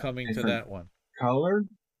end up coming to that one. Color?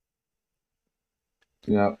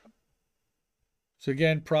 Yep. So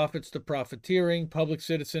again, profits to profiteering. Public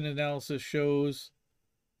Citizen analysis shows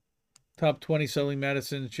top 20 selling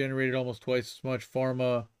medicines generated almost twice as much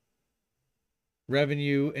pharma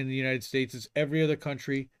revenue in the United States as every other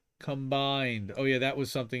country combined. Oh yeah, that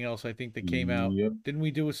was something else I think that came out. Yep. Didn't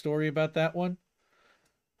we do a story about that one?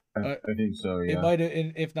 I think so. Yeah. It might have,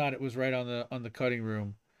 if not, it was right on the cutting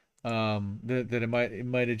room. That it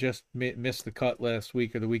might have just missed the cut last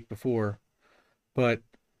week or the week before, but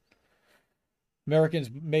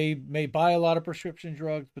Americans may buy a lot of prescription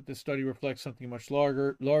drugs, but this study reflects something much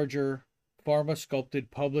larger. Pharma sculpted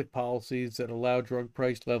public policies that allow drug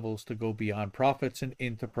price levels to go beyond profits and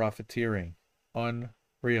into profiteering.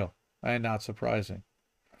 Unreal and not surprising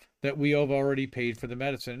that we have already paid for the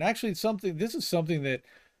medicine. And actually this is something that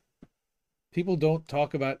people don't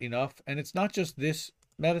talk about enough. And it's not just this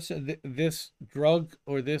medicine, this drug,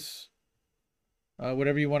 or this,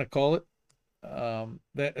 whatever you want to call it.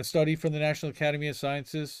 That a study from the National Academy of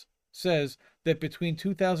Sciences says that between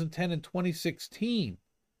 2010 and 2016,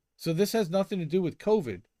 so this has nothing to do with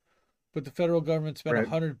COVID, but the federal government spent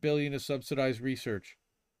 $100 billion to subsidize research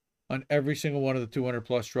on every single one of the 200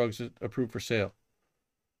 plus drugs approved for sale.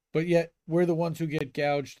 But yet we're the ones who get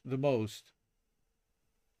gouged the most.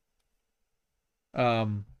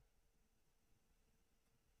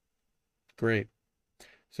 Great.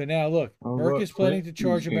 So now look, Merck is planning to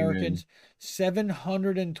charge Americans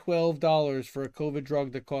 $712 for a COVID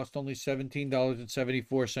drug that cost only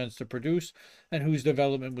 $17.74 to produce and whose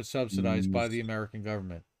development was subsidized by the American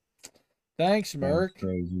government. Thanks, Merck.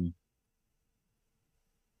 Crazy.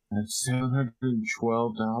 That's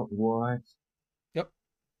 $712. What? Yep.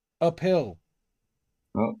 Uphill.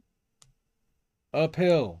 Oh.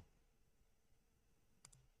 Uphill.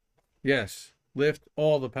 Yes. Lift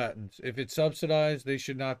all the patents. If it's subsidized, they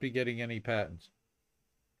should not be getting any patents.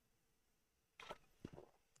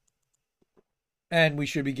 And we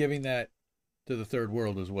should be giving that to the third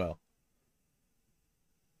world as well.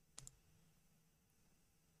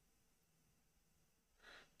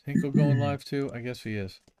 Hinkle going live too? I guess he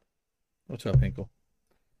is. What's up, Hinkle?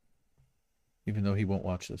 Even though he won't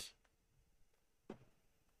watch this.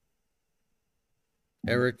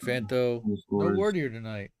 Eric Fanto, no word here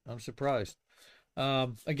tonight. I'm surprised.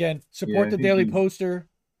 Again, support the Daily Poster.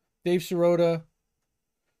 Dave Sirota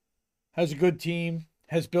has a good team,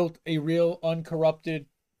 has built a real uncorrupted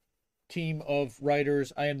team of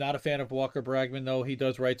writers. I am not a fan of Walker Bragman, though. He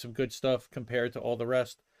does write some good stuff compared to all the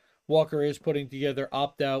rest. Walker is putting together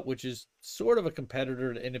Opt Out, which is sort of a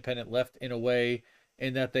competitor to Independent Left in a way,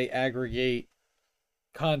 in that they aggregate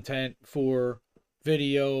content for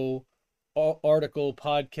video, article,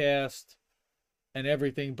 podcast, and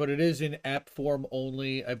everything, but it is in app form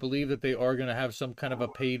only. I believe that they are going to have some kind of a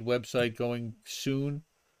paid website going soon,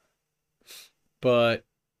 but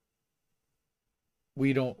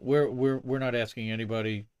we're not asking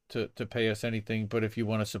anybody to pay us anything. But if you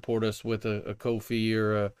want to support us with a Ko-fi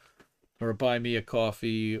or a Buy Me a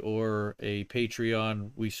Coffee or a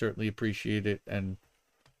Patreon, we certainly appreciate it, and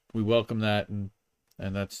we welcome that, and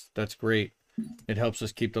that's great. It helps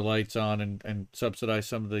us keep the lights on and subsidize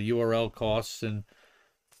some of the URL costs and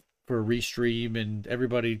for restream, and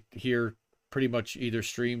everybody here pretty much either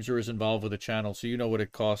streams or is involved with the channel, so you know what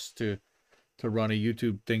it costs to run a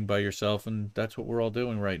YouTube thing by yourself, and that's what we're all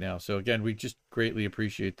doing right now. So again, we just greatly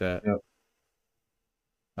appreciate that. Yep.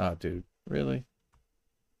 Oh, dude, really?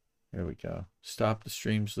 There we go. Stop the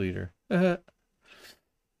streams leader. That's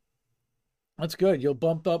good. You'll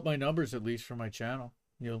bump up my numbers at least for my channel.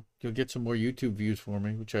 You'll get some more YouTube views for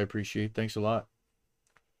me, which I appreciate. Thanks a lot.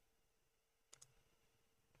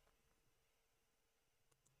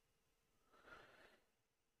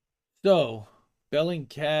 So,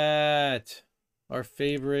 Bellingcat, our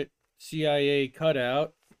favorite CIA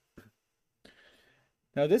cutout.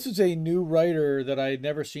 Now, this is a new writer that I had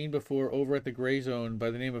never seen before over at the Gray Zone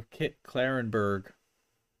by the name of Kit Clarenberg.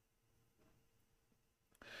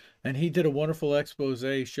 And he did a wonderful expose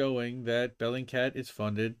showing that Bellingcat is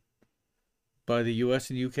funded by the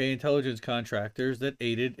US and UK intelligence contractors that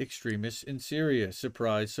aided extremists in Syria.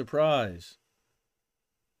 Surprise, surprise.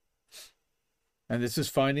 And this is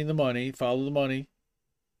finding the money, follow the money,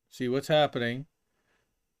 see what's happening.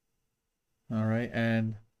 All right,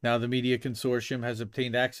 and now the media consortium has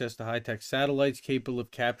obtained access to high-tech satellites capable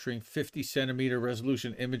of capturing 50-centimeter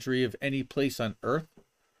resolution imagery of any place on Earth.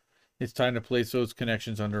 It's time to place those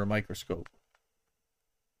connections under a microscope.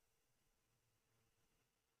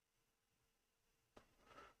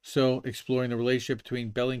 So, exploring the relationship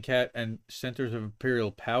between Bellingcat and centers of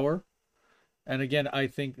imperial power. And again, I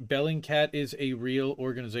think Bellingcat is a real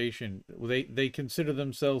organization. They consider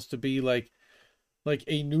themselves to be like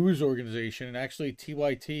a news organization, and actually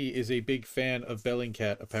TYT is a big fan of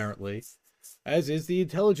Bellingcat, apparently, as is the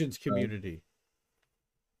intelligence community.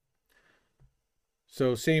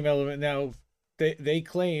 So same element. Now, they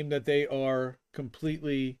claim that they are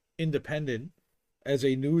completely independent as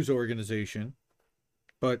a news organization,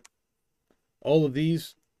 but all of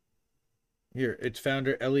these, here, its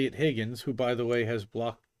founder, Elliot Higgins, who, by the way, has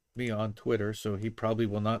blocked me on Twitter, so he probably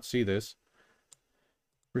will not see this,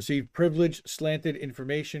 received privileged, slanted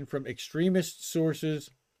information from extremist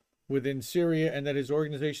sources within Syria, and that his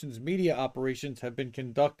organization's media operations have been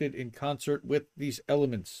conducted in concert with these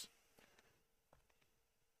elements.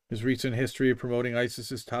 His recent history of promoting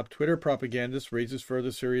ISIS's top Twitter propagandists raises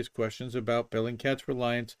further serious questions about Bellingcat's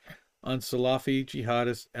reliance on Salafi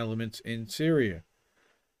jihadist elements in Syria.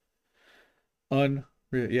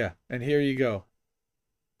 Yeah, and here you go.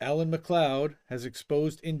 Alan MacLeod has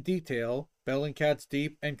exposed in detail Bellingcat's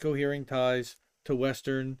deep and cohering ties to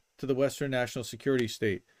the Western National Security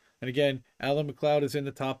State. And again, Alan MacLeod is in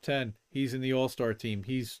the top 10. He's in the All-Star team.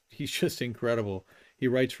 He's just incredible. He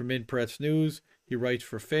writes for Minpress News. He writes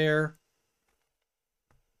for FAIR.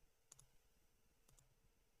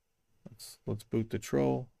 Let's boot the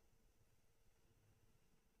troll.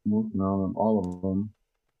 No, all of them.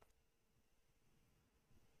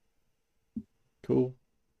 Cool.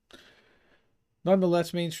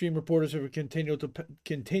 Nonetheless, mainstream reporters have continued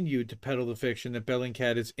to peddle the fiction that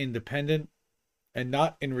Bellingcat is independent and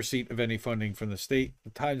not in receipt of any funding from the state. The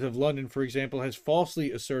Times of London, for example, has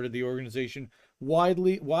falsely asserted the organization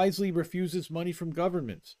wisely refuses money from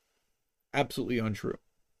governments. Absolutely untrue.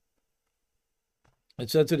 It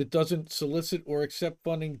says that it doesn't solicit or accept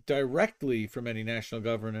funding directly from any national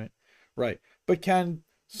government, right, but can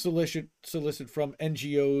solicit from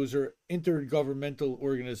NGOs or intergovernmental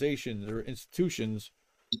organizations or institutions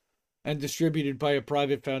and distributed by a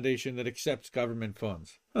private foundation that accepts government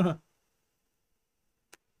funds.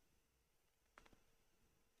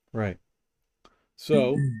 Right.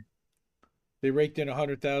 So they raked in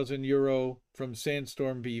 €100,000 from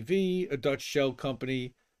Sandstorm BV, a Dutch shell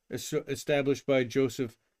company established by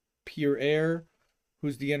Joseph Pierre,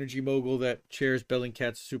 who's the energy mogul that chairs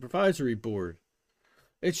Bellingcat's supervisory board.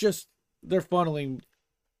 It's just, they're funneling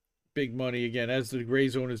big money again. As the Gray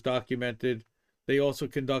Zone is documented, they also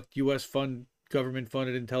conduct U.S.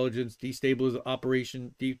 government-funded intelligence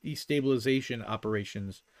destabilization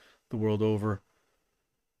operations the world over.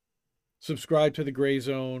 Subscribe to the Gray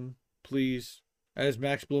Zone, please. As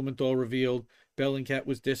Max Blumenthal revealed, Bellingcat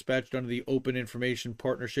was dispatched under the Open Information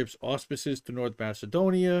Partnership's auspices to North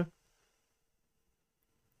Macedonia.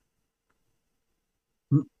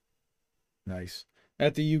 Nice.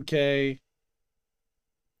 At the UK,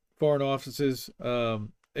 foreign offices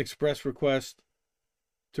expressed request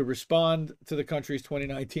to respond to the country's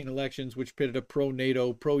 2019 elections, which pitted a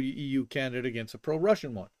pro-NATO, pro-EU candidate against a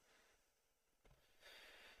pro-Russian one.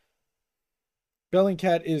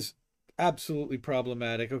 Bellingcat is absolutely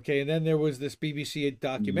problematic, okay? And then there was this BBC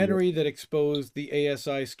documentary that exposed the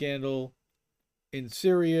ASI scandal in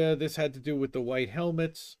Syria. This had to do with the white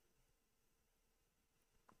helmets.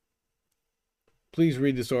 Please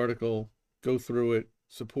read this article, go through it,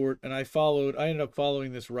 support. And I ended up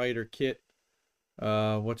following this writer, Kit.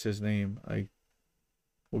 What's his name?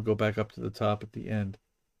 We'll go back up to the top at the end.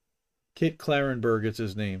 Kit Klarenberg is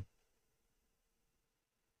his name.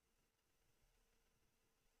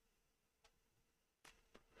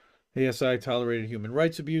 ASI tolerated human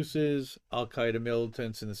rights abuses, Al-Qaeda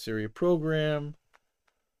militants in the Syria program.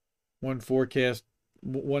 One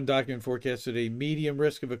document forecasted a medium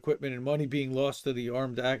risk of equipment and money being lost to the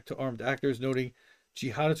armed actors, noting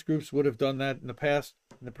jihadist groups would have done that in the past,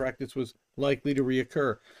 and the practice was likely to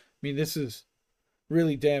reoccur. I mean, this is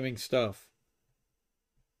really damning stuff.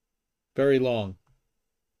 Very long.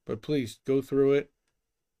 But please, go through it.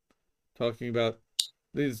 Talking about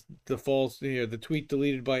the tweet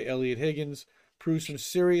deleted by Elliot Higgins proves some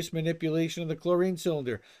serious manipulation of the chlorine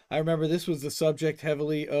cylinder. I remember this was the subject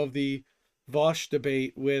heavily of the Vosh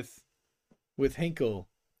debate with Hinkle.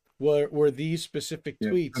 Were these specific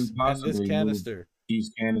tweets and this canister?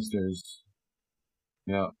 These canisters.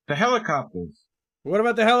 Yeah. The helicopters. What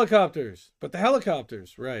about the helicopters? But the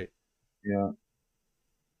helicopters, right. Yeah.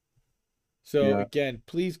 So again,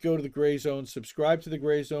 please go to the Gray Zone, subscribe to the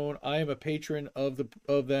Gray Zone. I am a patron of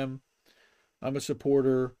them. I'm a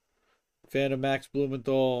supporter, fan of Max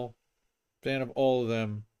Blumenthal, fan of all of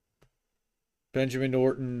them. Benjamin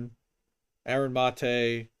Norton, Aaron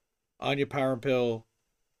Mate, Anya Parampil.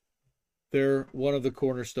 They're one of the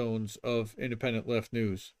cornerstones of independent left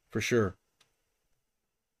news, for sure.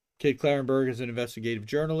 Kate Klarenberg is an investigative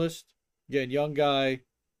journalist. Again, young guy.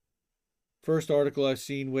 First article I've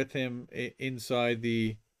seen with him inside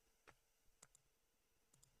the...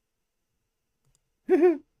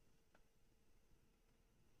 Thank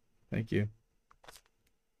you.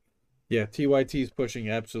 Yeah, TYT is pushing,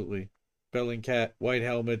 absolutely. Bellingcat, White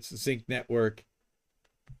Helmets, Zinc Network.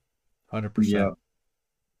 100%. Yeah.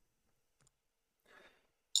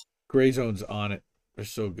 Gray Zone's on it. They're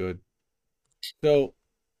so good. So,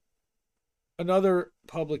 another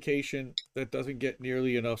publication that doesn't get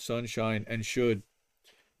nearly enough sunshine and should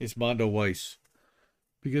is Mondoweiss,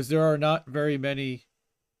 because there are not very many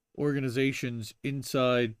organizations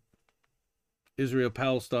inside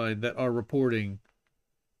Israel-Palestine that are reporting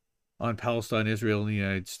on Palestine, Israel, and the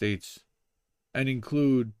United States, and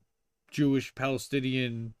include Jewish,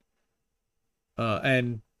 Palestinian,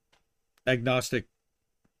 and agnostic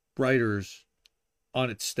writers on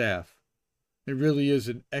its staff. It really is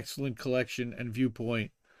an excellent collection and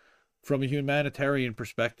viewpoint from a humanitarian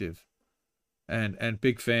perspective, and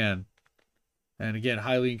big fan. And again,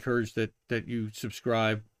 highly encouraged that you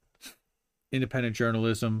subscribe. Independent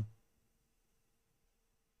journalism.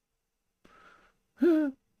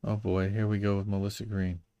 Oh boy, here we go with Melissa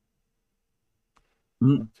Green.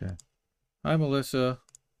 Okay. Hi, Melissa.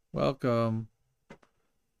 Welcome.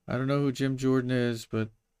 I don't know who Jim Jordan is, but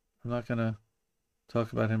I'm not going to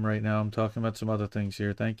talk about him right now. I'm talking about some other things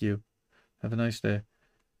here. Thank you. Have a nice day.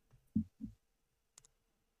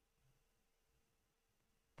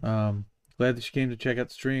 Glad that you came to check out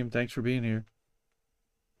the stream. Thanks for being here.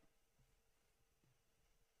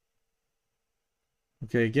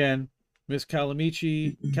 Okay, again, Miss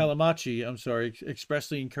Calamachi,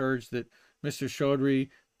 expressly encouraged that Mr. Chaudhry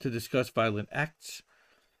to discuss violent acts.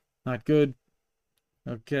 Not good.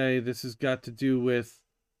 Okay, this has got to do with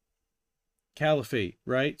caliphate,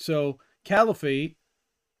 right? So caliphate,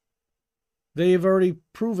 they have already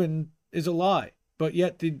proven is a lie, but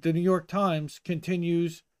yet the New York Times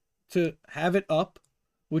continues to have it up,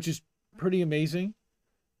 which is pretty amazing.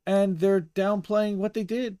 And they're downplaying what they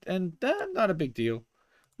did, and that's not a big deal.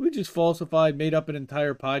 We just falsified, made up an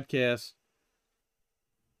entire podcast.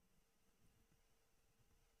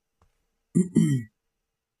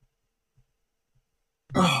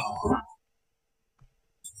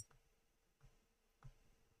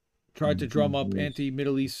 Tried to drum up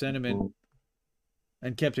anti-Middle East sentiment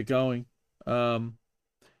and kept it going. And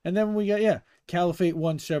then we got, Caliphate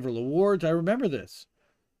won several awards. I remember this.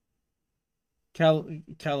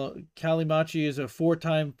 Callimachi is a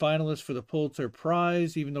 4-time finalist for the Pulitzer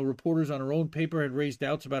Prize, even though reporters on her own paper had raised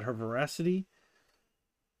doubts about her veracity.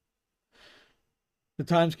 The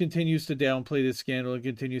Times continues to downplay this scandal and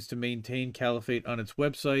continues to maintain Caliphate on its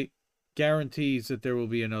website, guarantees that there will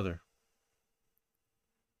be another.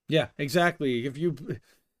 Yeah, exactly.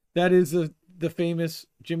 That is the famous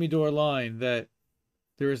Jimmy Dore line that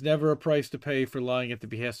there is never a price to pay for lying at the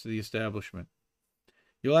behest of the establishment.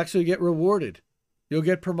 You'll actually get rewarded. You'll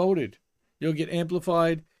get promoted. You'll get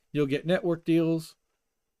amplified. You'll get network deals.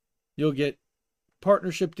 You'll get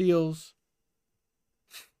partnership deals.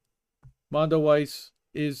 Mondo Weiss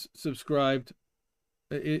is subscribed,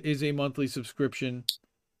 is a monthly subscription,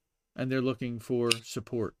 and they're looking for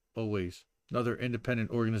support always. Another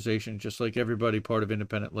independent organization, just like everybody part of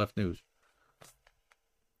Independent Left News.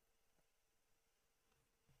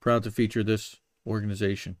 Proud to feature this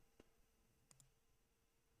organization.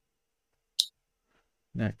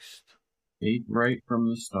 Next. Right from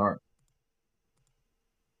the start.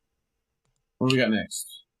 What do we got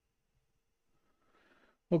next?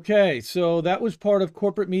 Okay, so that was part of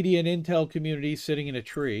corporate media and intel community sitting in a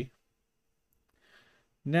tree.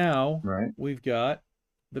 Now, We've got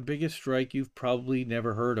the biggest strike you've probably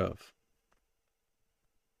never heard of,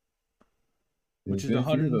 which is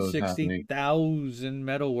 160,000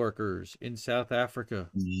 metal workers in South Africa.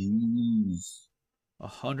 Jeez.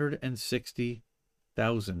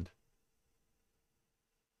 160,000.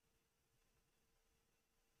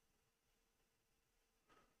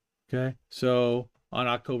 Okay, so on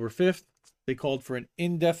October 5th, they called for an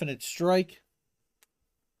indefinite strike.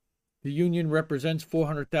 The union represents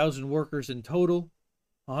 400,000 workers in total.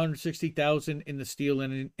 160,000 in the steel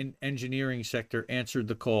and engineering sector answered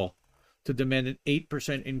the call to demand an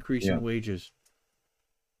 8% increase in wages.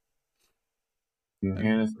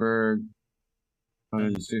 Johannesburg,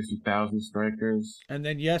 160,000 strikers. And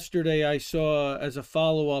then yesterday I saw as a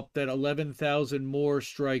follow-up that 11,000 more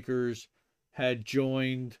strikers had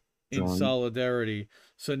joined in solidarity.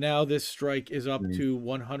 So now this strike is up to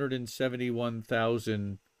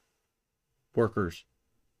 171,000 workers,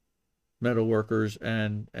 metal workers,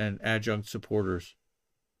 and adjunct supporters.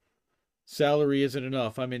 Salary isn't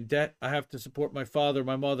enough. I'm in debt. I have to support my father,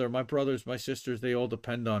 my mother, my brothers, my sisters. They all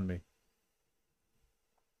depend on me.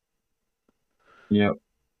 Yep.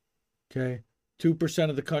 Okay. 2%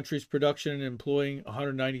 of the country's production and employing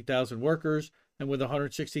 190,000 workers, and with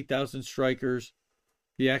 160,000 strikers,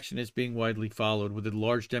 the action is being widely followed, with a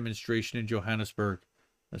large demonstration in Johannesburg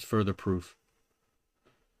as further proof.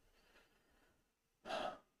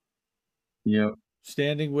 Yep.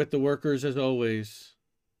 Standing with the workers as always.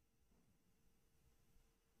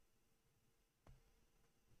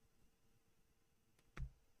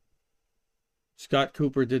 Scott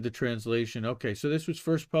Cooper did the translation. Okay, so this was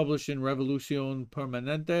first published in Revolución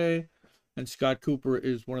Permanente, and Scott Cooper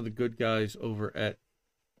is one of the good guys over at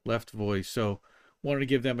Left Voice. So wanted to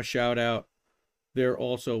give them a shout out. They're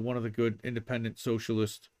also one of the good independent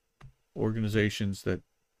socialist organizations that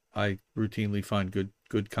I routinely find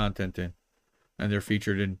good content in. And they're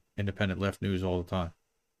featured in Independent Left News all the time.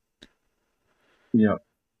 Yep.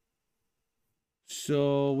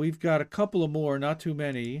 So we've got a couple of more, not too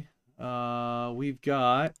many. We've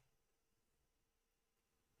got...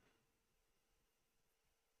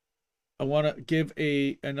 I want to give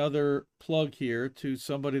another plug here to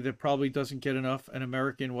somebody that probably doesn't get enough, an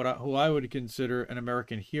American, who I would consider an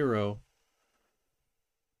American hero.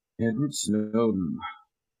 Edward Snowden.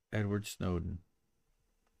 Edward Snowden.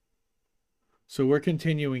 So we're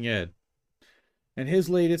continuing Ed. And his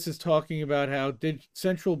latest is talking about how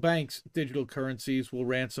central banks' digital currencies will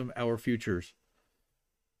ransom our futures.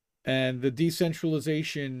 And the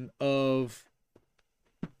decentralization of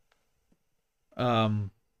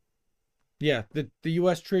the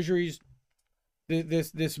U.S. Treasuries,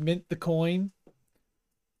 this mint the coin,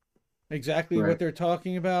 exactly what they're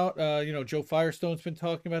talking about. You know, Joe Firestone's been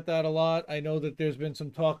talking about that a lot. I know that there's been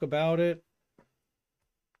some talk about it.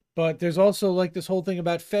 But there's also like this whole thing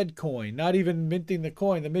about Fed coin, not even minting the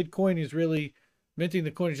coin. The mid coin is really minting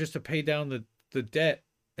the coin is just to pay down the debt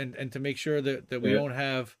and to make sure that we don't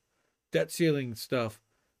have debt ceiling stuff.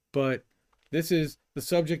 But this is the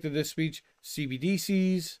subject of this speech,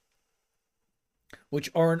 CBDCs,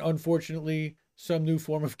 which aren't unfortunately some new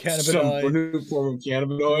form of cannabinoid. Some new form of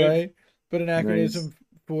cannabinoid. Right? But an acronym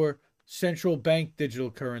for central bank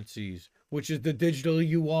digital currencies, which is the digital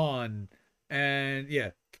yuan. And yeah,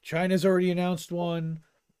 China's already announced one.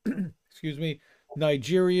 Excuse me.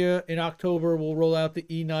 Nigeria in October will roll out the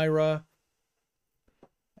e-Naira.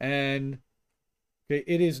 And okay,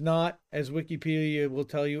 it is not, as Wikipedia will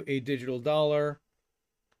tell you, a digital dollar.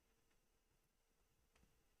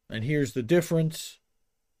 And here's the difference.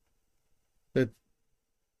 The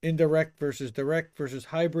indirect versus direct versus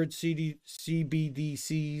hybrid CBDCs.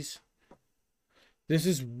 This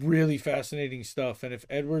is really fascinating stuff. And if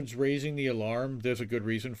Edward's raising the alarm, there's a good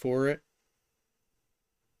reason for it.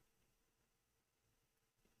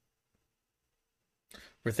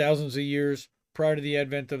 For thousands of years prior to the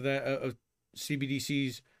advent of the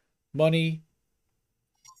CBDCs, money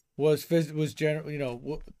was generally, you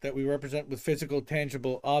know, that we represent with physical,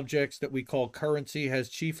 tangible objects that we call currency has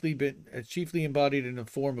chiefly embodied in the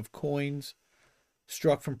form of coins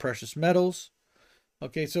struck from precious metals.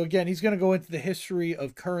 Okay, so again, he's going to go into the history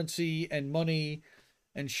of currency and money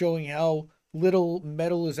and showing how little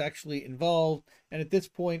metal is actually involved. And at this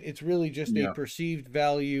point, it's really just a perceived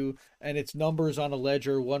value and it's numbers on a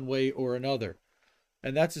ledger one way or another.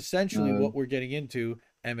 And that's essentially what we're getting into,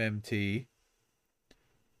 MMT.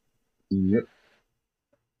 Yep.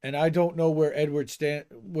 And I don't know where Edward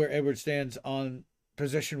stands on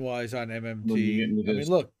position-wise on MMT. I mean,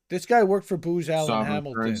 look, this guy worked for Booz Allen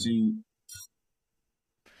Hamilton. Currency.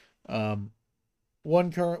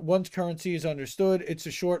 Once currency is understood, it's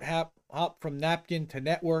a short hop from napkin to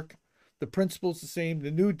network. The principle's the same.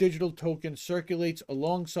 The new digital token circulates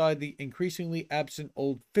alongside the increasingly absent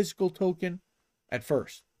old physical token at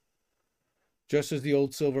first. Just as the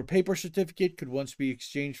old silver paper certificate could once be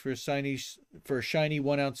exchanged for a shiny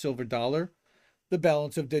 1-ounce silver dollar, the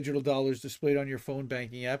balance of digital dollars displayed on your phone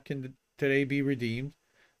banking app can today be redeemed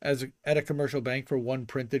at a commercial bank for one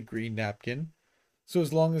printed green napkin. So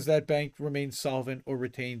as long as that bank remains solvent or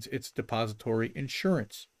retains its depository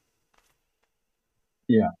insurance.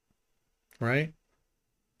 Yeah. Right?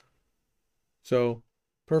 So,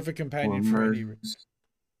 perfect companion for any.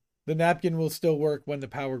 The napkin will still work when the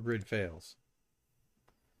power grid fails.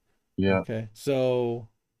 Yeah. Okay. So,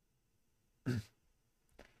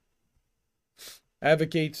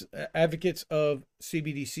 advocates of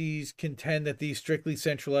CBDCs contend that these strictly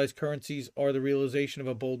centralized currencies are the realization of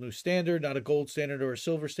a bold new standard, not a gold standard or a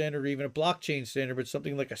silver standard or even a blockchain standard, but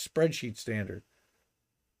something like a spreadsheet standard.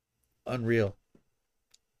 Unreal.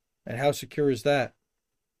 And how secure is that?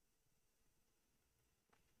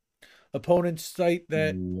 Opponents cite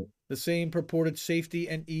that the same purported safety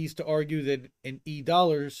and ease to argue that an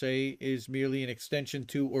e-dollar, say, is merely an extension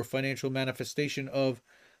to or financial manifestation of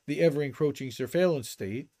the ever-encroaching surveillance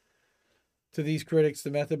state. To these critics,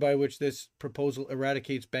 the method by which this proposal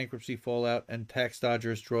eradicates bankruptcy fallout and tax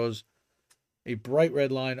dodgers draws a bright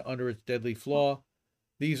red line under its deadly flaw.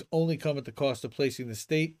 These only come at the cost of placing the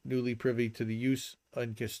state, newly privy to the use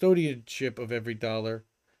and custodianship of every dollar,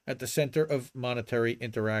 at the center of monetary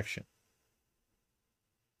interaction.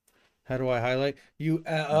 How do I highlight? You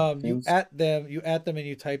at them and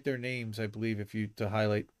you type their names, I believe, if you to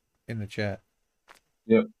highlight in the chat.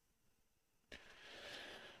 Yep.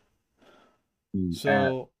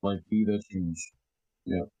 So like be that change.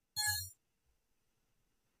 Yep.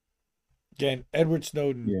 Again, Edward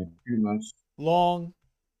Snowden. Yeah, pretty much. Long,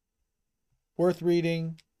 worth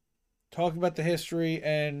reading, talking about the history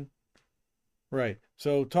and right.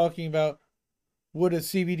 So talking about would a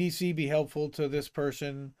CBDC be helpful to this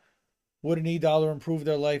person? Would an e-dollar improve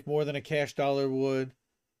their life more than a cash dollar would?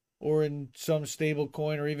 Or in some stable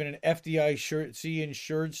coin or even an FDIC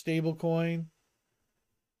insured stable coin?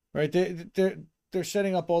 Right? They're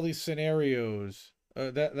setting up all these scenarios.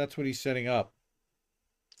 That's what he's setting up.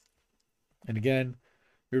 And again,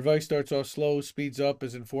 your advice starts off slow, speeds up,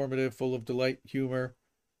 is informative, full of delight, humor.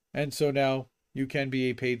 And so now you can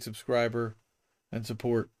be a paid subscriber and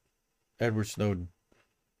support Edward Snowden.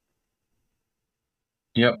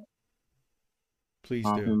 Yep. Please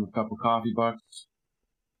do. Him a couple coffee bucks.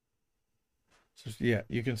 So, yeah,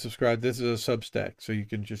 you can subscribe. This is a Substack, so you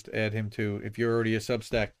can just add him to. If you're already a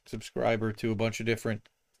Substack subscriber to a bunch of different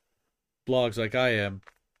blogs like I am,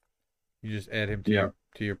 you just add him to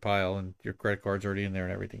to your pile, and your credit card's already in there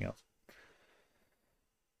and everything else.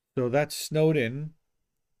 So that's Snowden.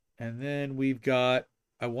 And then we've got,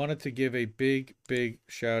 I wanted to give a big, big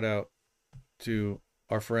shout out to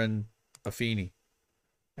our friend Afeni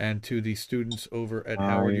and to the students over at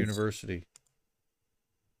Howard University.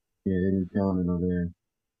 Yeah, they didn't tell it over there.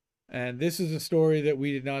 And this is a story that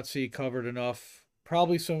we did not see covered enough.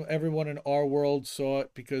 Probably everyone in our world saw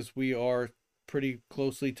it because we are pretty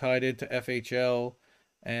closely tied into FHL,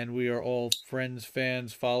 and we are all friends,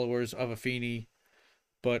 fans, followers of Afeni.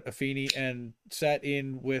 But Afeni and sat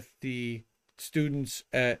in with the students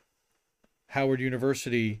at Howard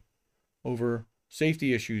University over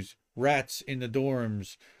safety issues, rats in the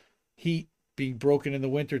dorms, heat being broken in the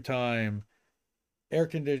wintertime, no air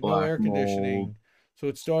conditioning. So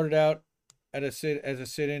it started out as a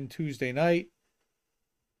sit-in Tuesday night.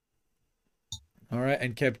 All right,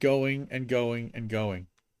 and kept going and going and going.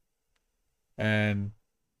 And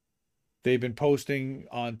they've been posting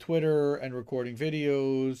on Twitter and recording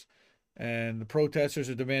videos, and the protesters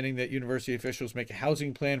are demanding that university officials make a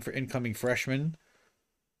housing plan for incoming freshmen.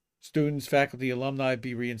 Students, faculty, alumni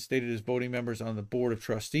be reinstated as voting members on the board of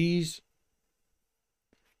trustees.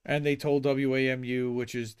 And they told WAMU,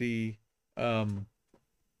 which is the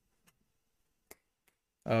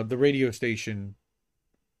radio station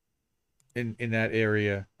in that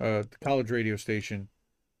area, the college radio station,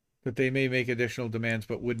 that they may make additional demands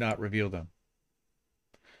but would not reveal them.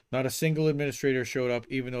 Not a single administrator showed up,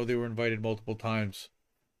 even though they were invited multiple times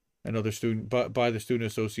and by the student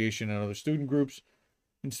association and other student groups.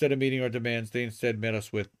 Instead of meeting our demands, they instead met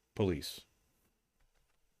us with police.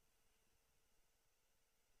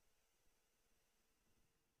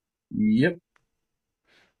 Yep.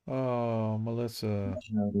 Oh, Melissa.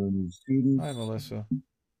 Hi, Melissa.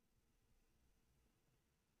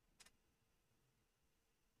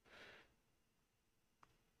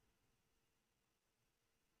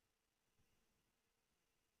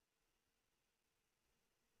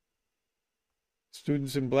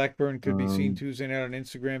 Students in Blackburn could be seen Tuesday night on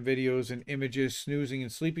Instagram videos and images snoozing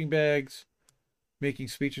in sleeping bags, making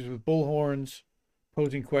speeches with bullhorns,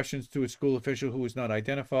 posing questions to a school official who was not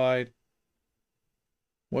identified.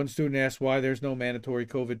 One student asked why there's no mandatory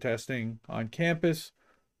COVID testing on campus.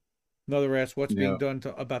 Another asked what's being done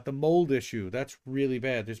about the mold issue. That's really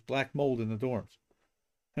bad. There's black mold in the dorms.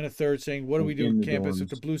 And a third saying, what do we do on campus if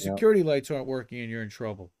the blue security lights aren't working and you're in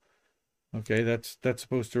trouble? Okay, that's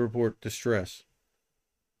supposed to report distress.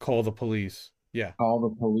 Call the police. Yeah. Call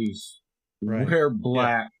the police. Right. Wear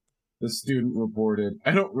black. Yeah. The student reported. I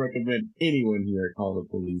don't recommend anyone here call the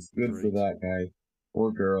police. Good for that guy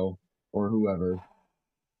or girl or whoever.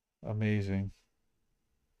 Amazing.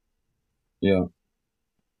 Yeah.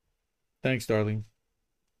 Thanks, darling.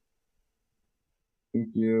 Thank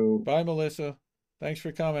you. Bye, Melissa. Thanks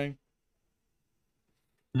for coming.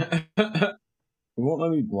 It won't let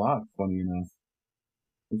me block, funny enough.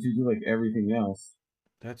 But you do like everything else.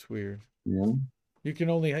 That's weird. Yeah. You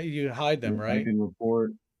can only hide them, right? I can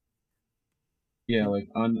report. Yeah, like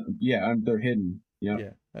they're hidden. Yeah.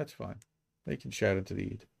 Yeah, that's fine. They can shout into the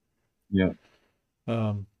eat. Yeah.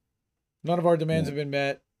 None of our demands have been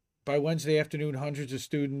met. By Wednesday afternoon, hundreds of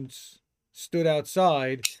students stood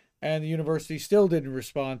outside, and the university still didn't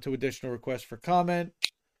respond to additional requests for comment.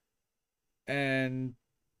 And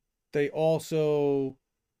they also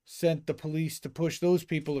sent the police to push those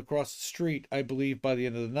people across the street, I believe, by the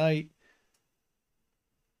end of the night.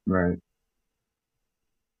 Right.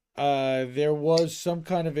 There was some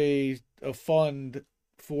kind of a fund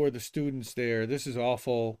for the students there. This is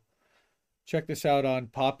awful. Check this out on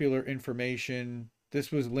Popular Information.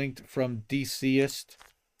 This was linked from DCist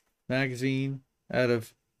magazine out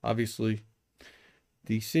of, obviously,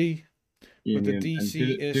 DC. Yeah, but the DC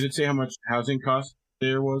did it say how much housing cost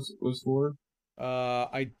there was for?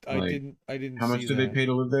 I didn't How much do they pay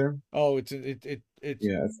to live there? Oh, it's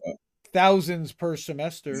thousands per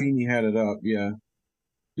semester. Jeannie had it up, yeah.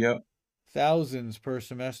 Yep. Thousands per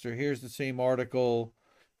semester. Here's the same article,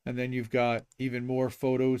 and then you've got even more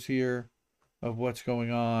photos here of what's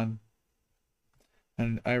going on.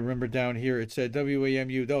 And I remember down here it said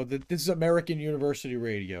WAMU. No, this is American University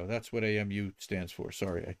Radio. That's what AMU stands for.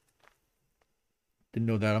 Sorry, I didn't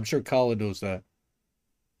know that. I'm sure Colin knows that.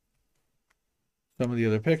 Some of the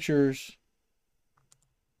other pictures.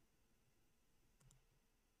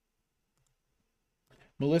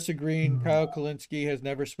 Melissa Green, Kyle Kalinske has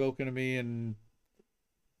never spoken to me, and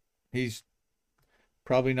he's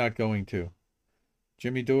probably not going to.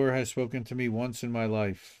 Jimmy Dore has spoken to me once in my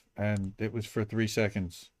life, and it was for 3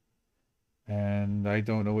 seconds. and I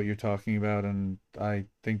don't know what you're talking about, and I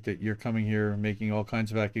think that you're coming here making all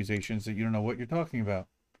kinds of accusations that you don't know what you're talking about.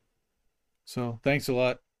 So thanks a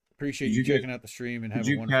lot. Appreciate you checking out the stream, and have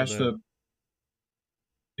a wonderful day.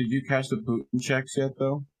 Did you cash the Putin checks yet,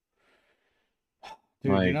 though?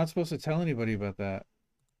 Dude, you're not supposed to tell anybody about that.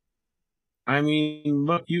 I mean,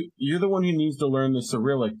 look, you're the one who needs to learn the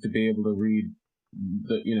Cyrillic to be able to read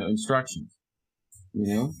the instructions.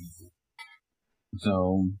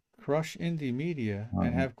 So crush indie media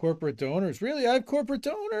and have corporate donors. Really, I have corporate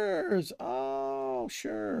donors. Oh,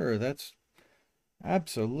 sure, that's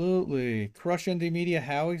absolutely crush indie media.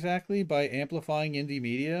 How exactly? By amplifying indie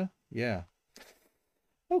media? Yeah.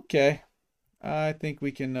 Okay. I think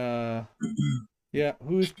we can yeah,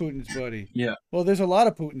 who's Putin's buddy? Yeah. Well, there's a lot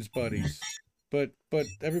of Putin's buddies, but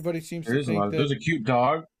everybody seems to think that there's a cute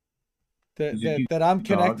dog. That I'm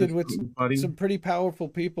connected with some pretty powerful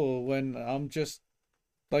people when I'm just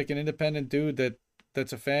like an independent dude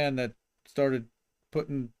that's a fan that started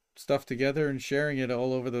putting stuff together and sharing it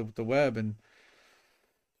all over the web, and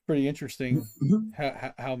it's pretty interesting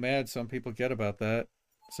how mad some people get about that.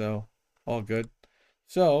 So all good.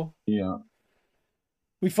 So yeah.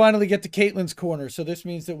 We finally get to Caitlin's corner, so this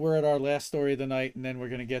means that we're at our last story of the night, and then we're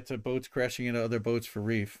going to get to boats crashing into other boats for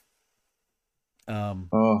reef. This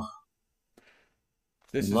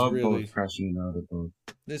is really boats crashing into other boats.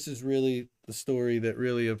 This is really the story that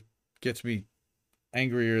really gets me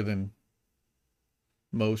angrier than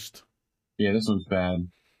most. Yeah, this one's bad.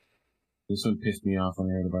 This one pissed me off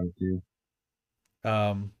when I heard about it too.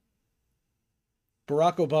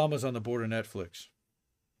 Barack Obama's on the board of Netflix.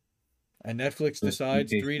 And Netflix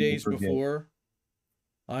decides 3 days before,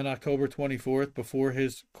 on October 24th, before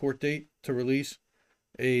his court date, to release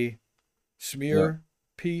a smear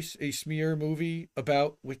piece, a smear movie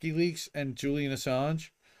about WikiLeaks and Julian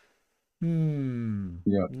Assange.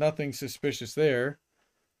 Nothing suspicious there.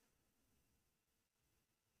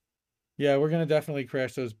 Yeah, we're gonna definitely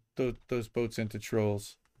crash those boats into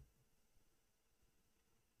trolls.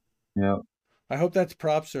 Yeah. I hope that's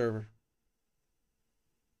prop server.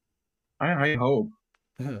 I hope.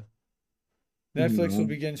 Netflix will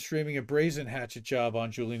begin streaming a brazen hatchet job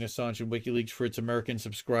on Julian Assange and WikiLeaks for its American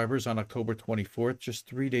subscribers on October 24th, just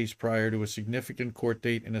 3 days prior to a significant court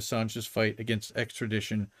date in Assange's fight against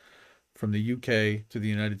extradition from the UK to the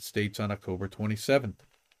United States on October 27th.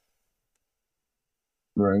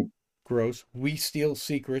 Right. Gross. We Steal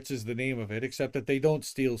Secrets is the name of it, except that they don't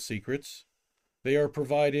steal secrets. They are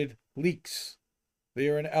provided leaks. They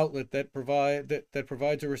are an outlet that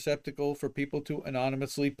provides a receptacle for people to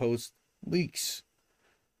anonymously post leaks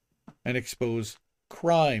and expose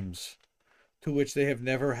crimes to which they have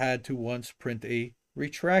never had to once print a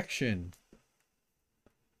retraction.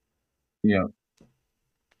 Yeah.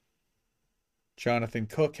 Jonathan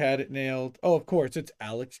Cook had it nailed. Oh, of course, it's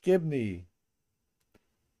Alex Gibney.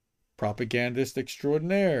 Propagandist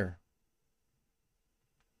extraordinaire.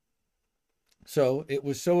 So it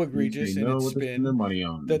was so egregious in its spin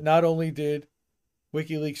that not only did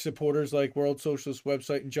WikiLeaks supporters like World Socialist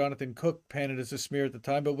Website and Jonathan Cook pan it as a smear at the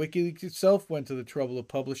time, but WikiLeaks itself went to the trouble of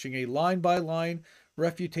publishing a line-by-line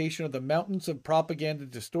refutation of the mountains of propaganda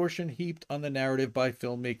distortion heaped on the narrative by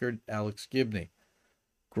filmmaker Alex Gibney.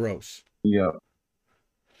 Gross. Yeah.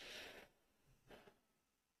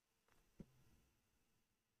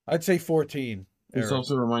 I'd say 14. This Eric.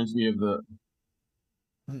 also reminds me of the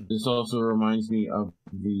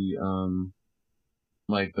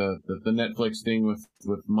like the Netflix thing with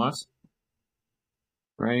Musk,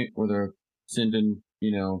 right? Where they're sending,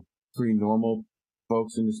 pretty normal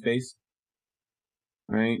folks into space,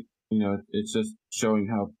 right? It's just showing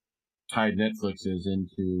how tied Netflix is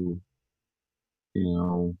into,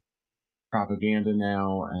 propaganda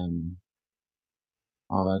now and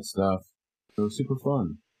all that stuff. So it's super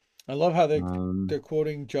fun. I love how they're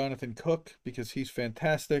quoting Jonathan Cook because he's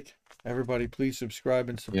fantastic. Everybody, please subscribe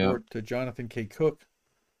and support to Jonathan K. Cook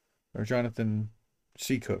or Jonathan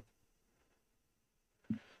C. Cook.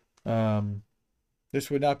 This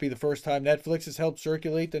would not be the first time Netflix has helped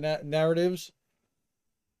circulate the narratives.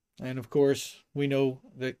 And of course, we know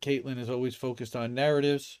that Caitlin is always focused on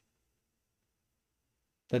narratives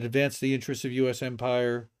that advance the interests of U.S.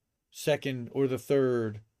 empire, second or the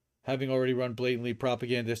third, having already run blatantly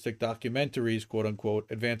propagandistic documentaries, quote unquote,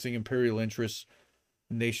 advancing imperial interests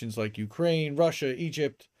in nations like Ukraine, Russia,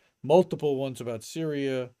 Egypt, multiple ones about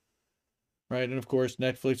Syria, right? And of course,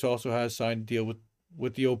 Netflix also has signed a deal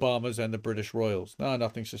with the Obamas and the British royals. No,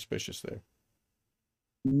 nothing suspicious there.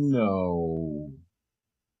 No,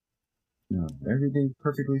 everything's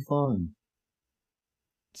perfectly fine.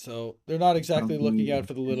 So they're not exactly looking out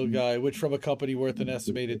for the little guy, which from a company worth an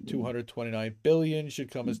estimated 229 billion should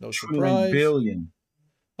come as no surprise. Billion.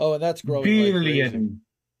 Oh, and that's growing like crazy.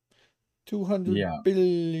 $200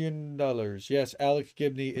 billion. Yes, Alex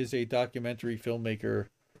Gibney is a documentary filmmaker.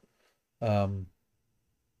 What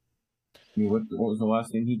was the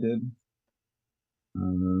last thing he did?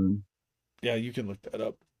 Yeah, you can look that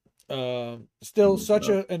up. Still such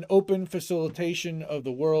an open facilitation of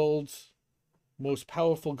the world's most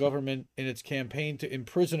powerful government in its campaign to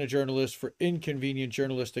imprison a journalist for inconvenient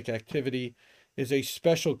journalistic activity is a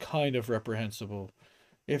special kind of reprehensible.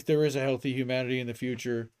 If there is a healthy humanity in the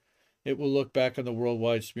future, it will look back on the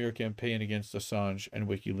worldwide smear campaign against Assange and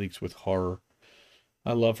WikiLeaks with horror.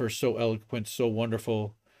 I love her. So eloquent, so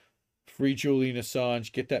wonderful. Free Julian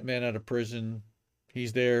Assange. Get that man out of prison.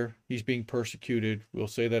 He's there. He's being persecuted. We'll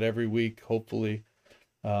say that every week, hopefully.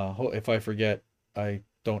 If I forget, I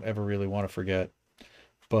don't ever really want to forget.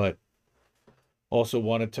 But also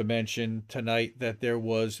wanted to mention tonight that there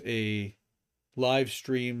was a live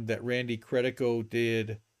stream that Randy Credico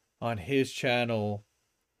did on his channel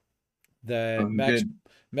that Max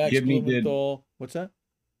Blumenthal. What's that?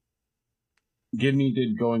 Gibney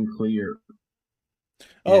did Going Clear.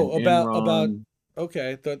 Oh, about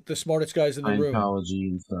okay, the smartest guys in the room. Scientology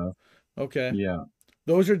and stuff. Okay. Yeah.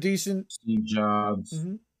 Those are decent. Steve Jobs.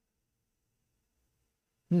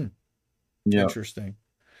 Yeah. Interesting.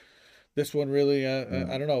 This one really,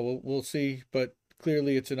 I don't know. We'll see, but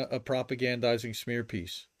clearly it's a propagandizing smear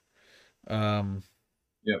piece. Sounds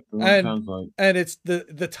like. And it's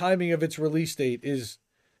the timing of its release date is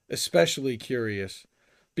especially curious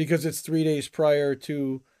because it's 3 days prior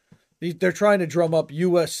to. They're trying to drum up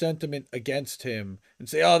U.S. sentiment against him and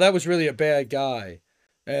say, "Oh, that was really a bad guy,"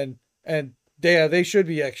 and they should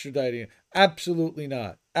be extraditing him. Absolutely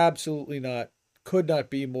not. Absolutely not. Could not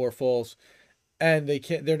be more false. And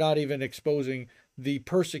they're not even exposing the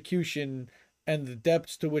persecution and the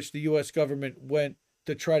depths to which the U.S. government went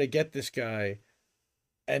to try to get this guy.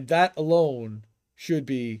 And that alone should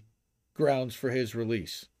be grounds for his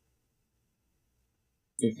release.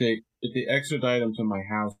 If they extradite him to my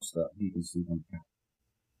house, that he can sleep on the couch.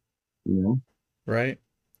 You know? Right?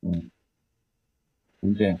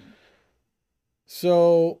 Yeah.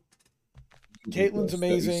 So Caitlin's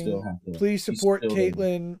amazing. Please support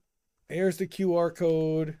Caitlin. Here's the QR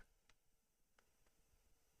code.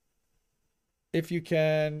 If you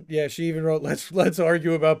can. Yeah, she even wrote, let's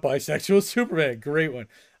argue about bisexual Superman. Great one.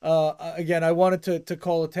 Again, I wanted to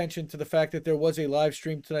call attention to the fact that there was a live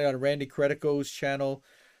stream tonight on Randy Credico's channel,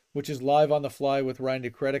 which is Live on the Fly with Randy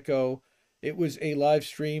Credico. It was a live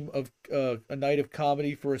stream of a night of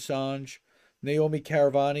comedy for Assange. Naomi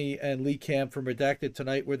Caravani and Lee Camp from Redacted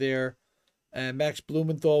Tonight were there. And Max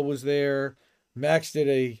Blumenthal was there. Max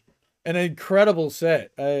did an incredible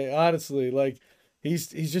set. Honestly, like he's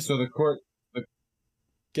just so the court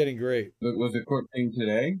getting great. Was the court thing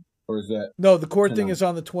today, or is that no? The court thing is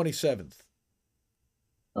on the 27th.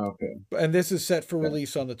 Okay. And this is set for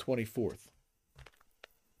release on the 24th.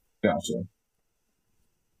 Gotcha.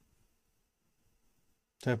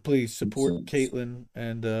 So please support Caitlin,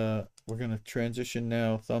 and we're gonna transition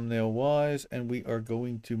now, thumbnail wise, and we are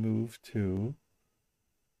going to move to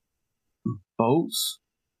boats.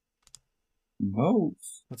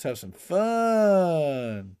 Let's have some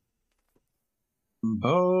fun.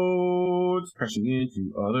 Boats crashing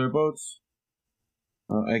into other boats.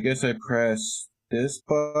 I guess I press this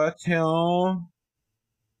button.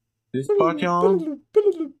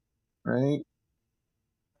 Right.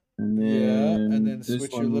 And then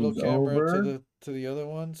switch your little camera to the other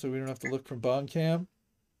one, so we don't have to look from Bond Cam.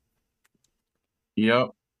 Yep.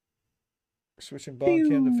 Switching Bond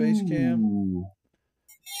Cam to Face Cam.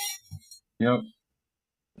 Yep.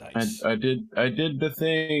 Nice. I did the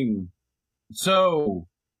thing. So,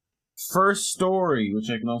 first story, which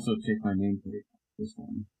I can also take my name for this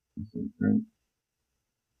one, right?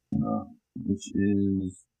 Which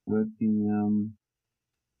is webcam,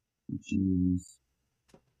 which is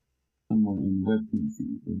somewhere in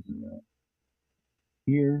webcam.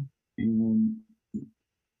 Here, and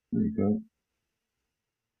there you go.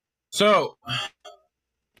 So,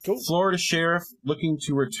 cool. Florida sheriff looking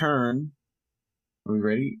to return. Are we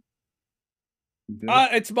ready?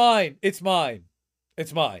 It's mine. I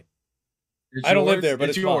don't live there, but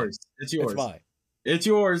it's yours. Mine. It's yours. It's mine. It's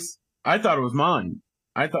yours. I thought it was mine.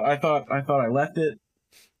 I thought I left it.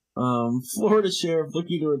 Florida sheriff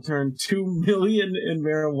looking to return $2 million in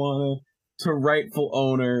marijuana to rightful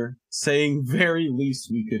owner, saying very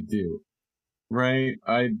least we could do. Right?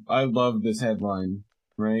 I love this headline.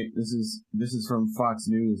 Right? This is from Fox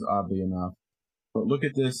News, oddly enough. But look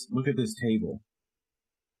at this table.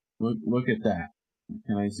 Look at that.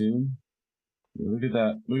 Can I zoom? Look at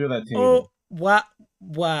that. Look at that table. Oh,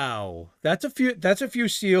 wow. That's a few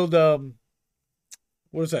sealed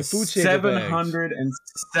what is that? Food saver bags.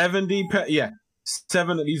 770 yeah.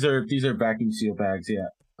 These are vacuum seal bags, yeah.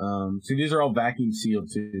 So these are all vacuum sealed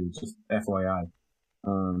too, just FYI.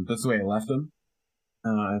 That's the way I left them.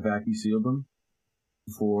 I vacuum sealed them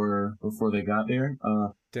before they got there.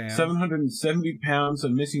 Damn. 770 pounds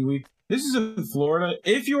of missing wheat. This is in Florida.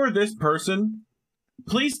 If you are this person,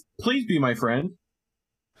 please be my friend.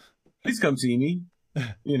 Please come see me.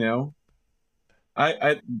 You know,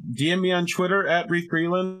 I DM me on Twitter at Reef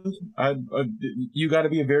Greenland. You got to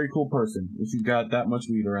be a very cool person if you've got that much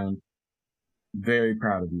weed around. Very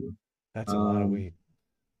proud of you. That's a lot of weed.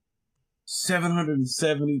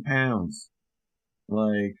 770 pounds.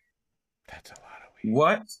 Like, that's a lot of weed.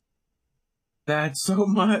 What? That's so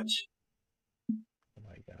much. Oh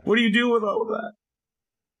my God. What do you do with all of that?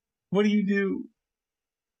 What do you do?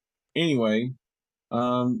 Anyway,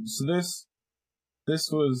 so this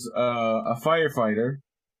was a firefighter,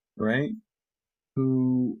 right?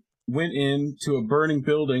 Who went into a burning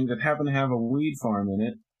building that happened to have a weed farm in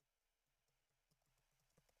it.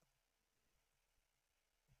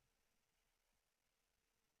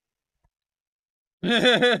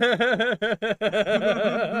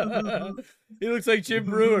 He looks like Jim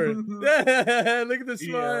Brewer. Look at the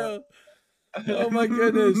smile. Yeah. Oh my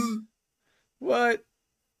goodness. What?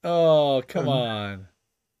 Oh, come on.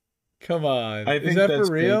 Come on. I think is that that's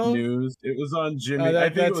for real? Fake news. It was on Jimmy. I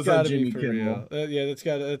think it was on Jimmy Kimmel. Yeah, that's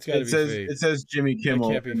got to be fake. It says Jimmy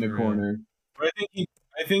Kimmel in the corner. But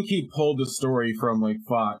I think he pulled the story from like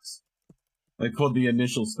Fox. Like pulled the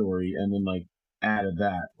initial story and then like added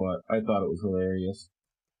that, but I thought it was hilarious.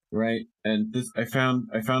 Right? And this I found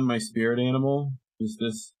my spirit animal. Is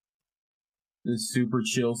this super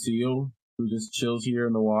chill seal who just chills here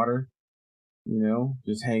in the water, you know,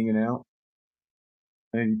 just hanging out.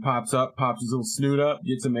 And he pops his little snoot up,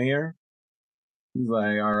 gets some air. He's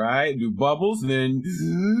like, all right, do bubbles, and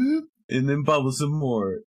then bubble some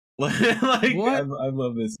more. Like what? I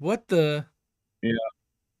love this. What the? Yeah.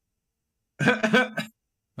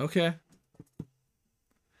 Okay.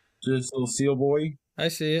 Just a little seal boy. I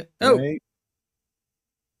see it. Oh. Right?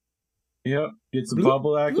 Yep. Get some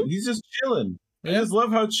bubble action. He's just chilling. Yeah. I just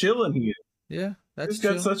love how chilling he is. Yeah, that's He's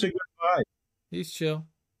got such a good vibe. He's chill.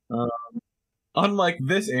 Unlike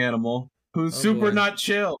this animal, who's super not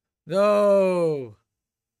chill. No.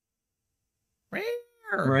 Right?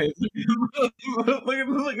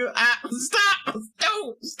 Look at stop!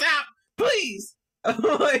 No, stop! Please!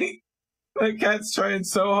 Like, that cat's trying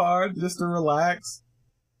so hard just to relax.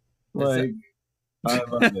 Like, I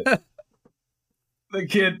love it. The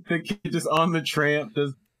kid just on the tramp.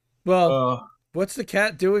 Just, well, what's the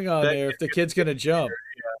cat doing on there if the kid's gonna jump? Yeah.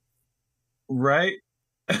 Right?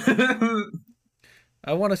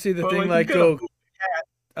 I want to see the thing like go.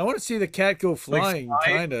 I want to see the cat go flying, like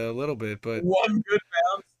kind of a little bit, but one good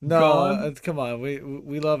bounce. No, come on,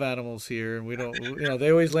 we love animals here, and we don't. You know, they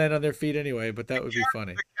always land on their feet anyway, but that would be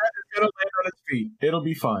funny. The cat is gonna land on its feet. It'll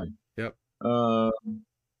be fine. Yep.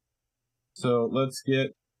 So let's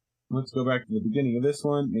go back to the beginning of this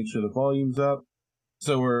one. Make sure the volume's up.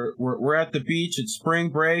 So we're at the beach. It's spring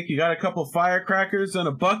break. You got a couple firecrackers and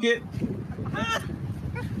a bucket.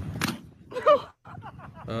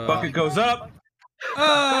 Bucket goes up.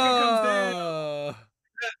 Oh,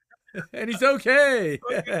 and he's okay.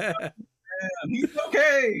 He's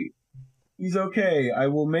okay. He's okay. I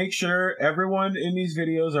will make sure everyone in these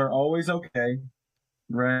videos are always okay.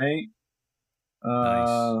 Right?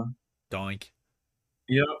 Nice. Doink.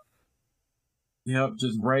 Yep.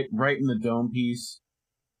 Just right in the dome piece.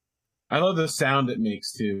 I love the sound it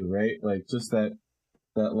makes too. Right? Like just that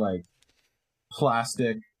like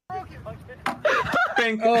plastic.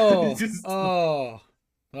 Oh,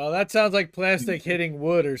 well, that sounds like plastic hitting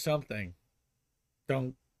wood or something.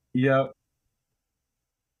 Don't. Yep.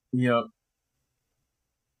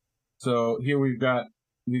 So here we've got,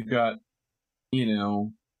 you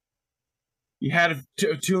know, you had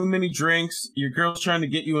too many drinks. Your girl's trying to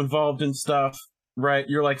get you involved in stuff, right?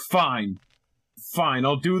 You're like, fine,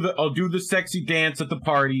 I'll do the sexy dance at the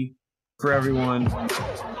party for everyone,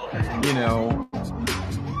 you know.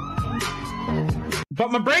 But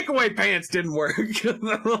my breakaway pants didn't work.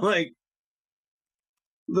 Like,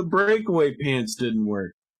 the breakaway pants didn't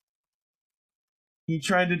work. He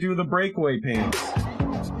tried to do the breakaway pants.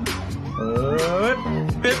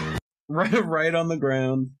 Right on the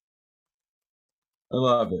ground. I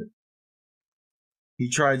love it. He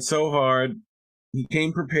tried so hard. He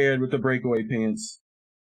came prepared with the breakaway pants.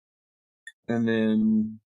 And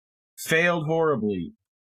then failed horribly.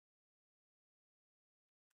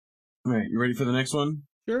 All right, you ready for the next one?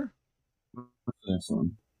 Sure. What's the next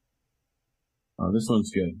one? Oh, this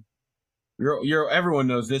one's good. Everyone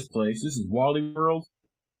knows this place. This is Wally World,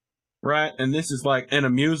 right? And this is like an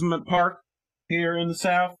amusement park here in the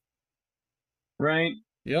South, right?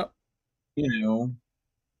 Yep. You know,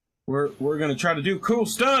 we're gonna try to do cool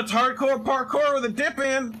stunts, hardcore parkour with a dip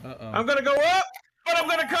in. I'm gonna go up, but I'm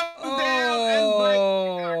gonna come down and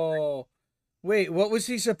break. Wait, what was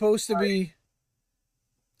he supposed to be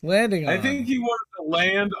landing on? I think he wanted to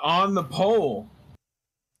land on the pole,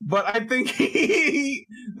 but I think he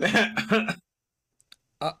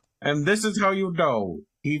and this is how you know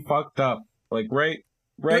he fucked up. Like right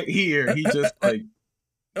here, he just like.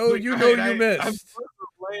 Oh, you know you missed.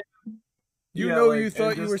 You know you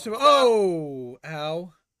thought you were supposed. Oh,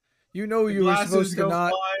 ow! You know you were supposed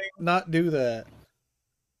to not do that.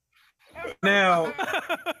 Now,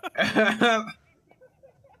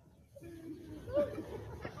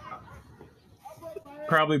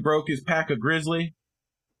 probably broke his pack of Grizzly.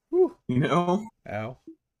 Whew. You know? Ow.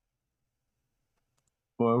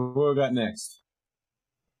 What we got next?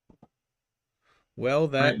 Well,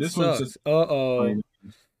 that this sucks. Yep.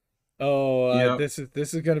 This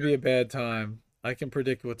is going to be a bad time. I can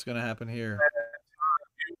predict what's going to happen here.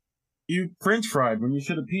 You French fried when you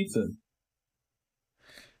should have pizza.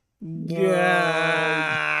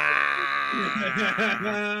 Yeah.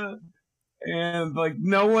 And like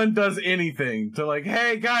no one does anything to like,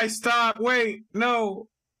 hey guys, stop, wait, no,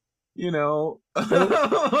 you know,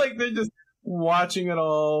 like they're just watching it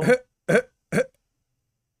all.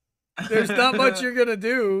 There's not much you're gonna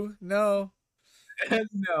do, no.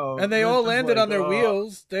 No. And they all landed on their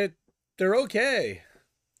wheels. They're okay.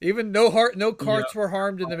 Even no carts were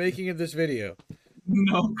harmed in the making of this video.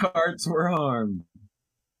 No carts were harmed.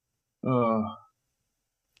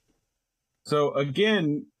 So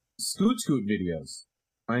again, Scoot videos.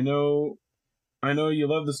 I know you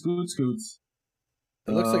love the Scoots.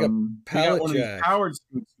 It looks like a pallet jack. Powered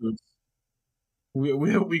Scoots.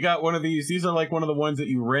 We got one of these. These are like one of the ones that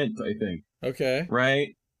you rent, I think. Okay.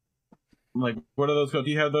 Right? Like, what are those called?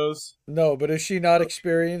 Do you have those? No, but is she not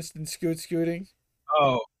experienced in scooting?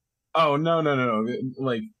 Oh, no.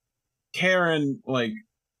 Like, Karen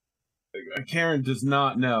does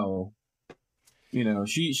not know. You know,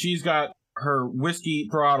 she's got her whiskey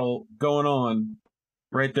throttle going on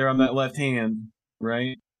right there on that left hand,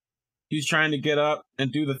 right? She's trying to get up and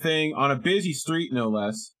do the thing on a busy street, no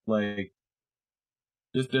less. Like,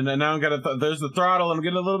 just and now there's the throttle, and I'm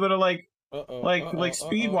getting a little bit of like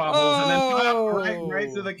speed wobbles, and then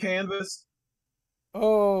right to the canvas.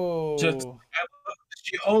 Oh, just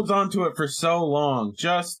she holds on to it for so long.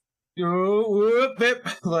 Just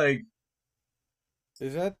like,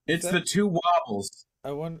 it's the two wobbles.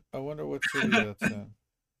 I wonder what city that's in.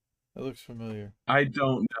 It looks familiar. I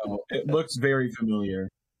don't know. It looks very familiar.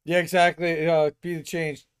 Yeah, exactly. Be the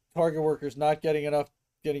change. Target workers not getting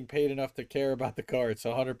paid enough to care about the carts.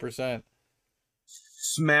 100%.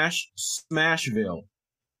 Smashville.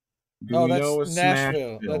 That's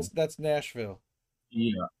Nashville. That's Nashville.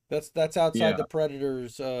 Yeah. That's outside the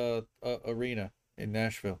Predators arena in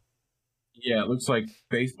Nashville. Yeah, it looks like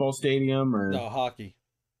baseball stadium or no hockey.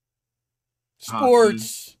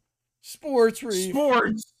 Sports. Sports. Right.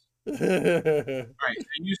 And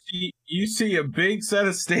you see a big set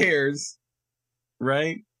of stairs,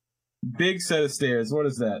 right? Big set of stairs. What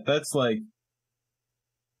is that? That's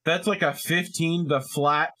like a 15 to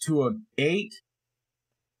flat to a 8.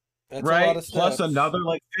 That's right? A lot of steps. Plus another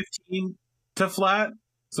like 15 to flat.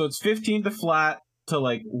 So it's 15 to flat to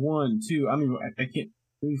like 1, 2. I mean, I can't.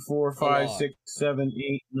 3, 4, 5, 6, 7,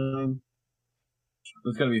 8, 9.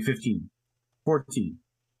 It's got to be 15. 14.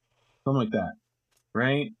 Something like that.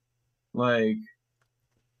 Right? Like,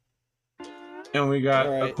 and we got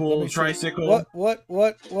a cool tricycle. What?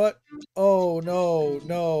 Oh, no.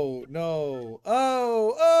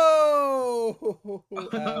 Oh.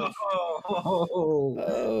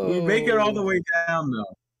 We make it all the way down,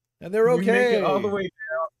 though. And they're okay. We make it all the way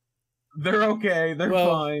down. They're okay. They're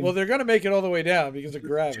fine. Well, they're going to make it all the way down because of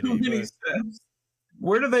gravity. Too many steps.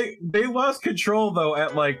 Where do they lost control, though,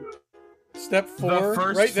 at like step 4, the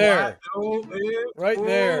first right there. Right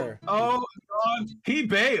there. Oh, God. He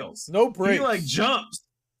bails. No brakes. He, like, jumps.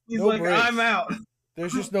 He's no like, brakes. I'm out.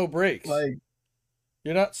 There's just no brakes. Like,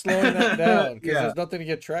 you're not slowing that down because there's nothing to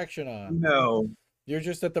get traction on. No. You're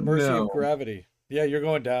just at the mercy of gravity. Yeah, you're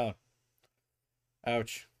going down.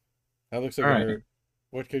 Ouch. That looks like it hurt.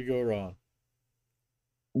 What could go wrong?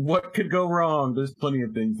 What could go wrong? There's plenty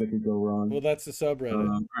of things that could go wrong. Well, that's the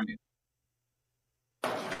subreddit.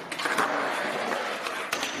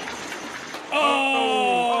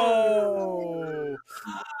 Oh!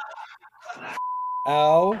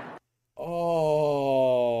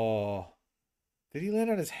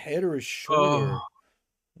 head or his shoulder? Oh.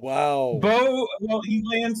 Wow. Bo, well, he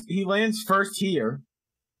lands first here.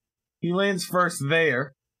 He lands first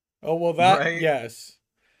there. Oh, well, that, right? yes.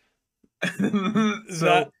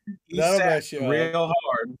 So that'll mess you real up.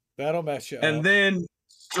 hard. That'll mess you up. And then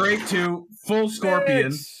straight to full scorpion.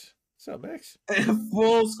 Mix. What's up, Mix?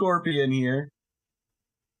 Full scorpion here.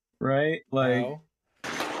 Right? Like, wow.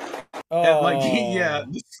 Oh, like, yeah,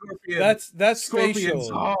 the scorpion. That's scorpion's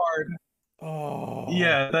facial. hard. Oh.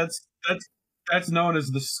 Yeah, that's known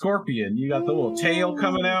as the scorpion. You got the little tail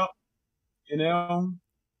coming out, you know?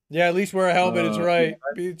 Yeah, at least wear a helmet. It's right.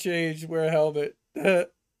 Be changed. Wear a helmet. Yeah,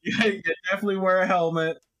 you definitely wear a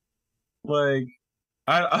helmet. Like,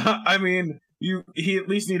 I mean, he at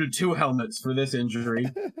least needed 2 helmets for this injury.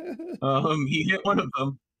 He hit one of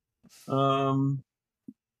them.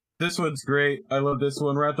 This one's great. I love this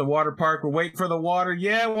one. We're at the water park. We're waiting for the water.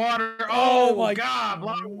 Yeah, water. Oh my God!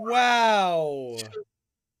 Wow.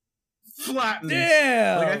 Flattens.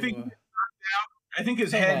 Damn. Like, I think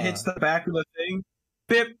his head hits the back of the thing.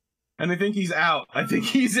 Bip. And I think he's out. I think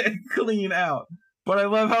he's clean out. But I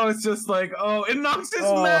love how it's just like, oh, it knocks his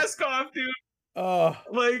mask off, dude. Oh.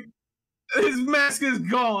 Like, his mask is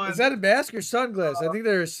gone. Is that a mask or sunglasses? I think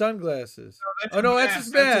they're sunglasses. No, that's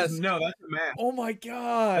his mask. No, that's a mask. Oh my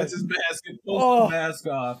God. That's his mask. It pulls the mask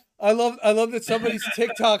off. I love that somebody's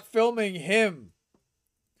TikTok filming him.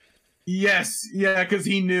 Yes, yeah, because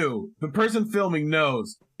he knew. The person filming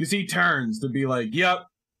knows. Because he turns to be like, yep.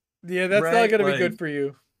 Yeah, that's not going to be good for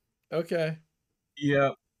you. Okay.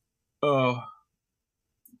 Yep. Oh.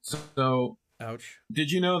 So. Ouch.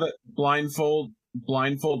 Did you know that blindfold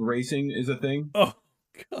racing is a thing? Oh,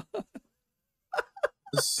 God.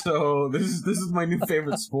 So this is my new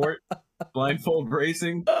favorite sport, blindfold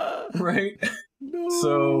racing, right? No.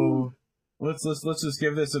 So let's just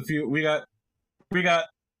give this a few. We got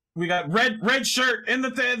red shirt in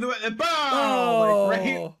the oh. like,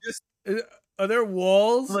 right? Are there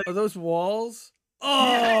walls? Like, are those walls?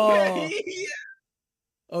 Oh. Yeah.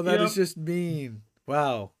 Oh, that is just mean.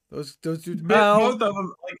 Wow. Those dudes. Both of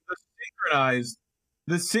them like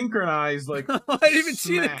the synchronized like. I didn't even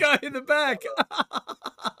see the guy in the back.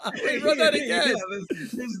 Wait, run that again.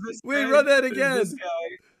 Wait, run that again. This guy.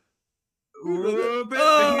 He's in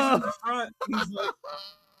the front.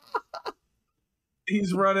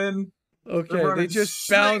 He's running. Okay, they just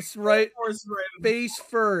bounced right face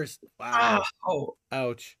first. Wow. Ow.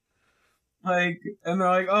 Ouch. Like, and they're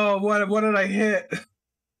like, oh, what did I hit?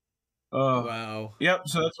 Oh, wow. Yep.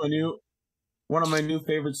 So that's one of my new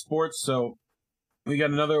favorite sports. So we got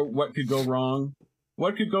another. What could go wrong?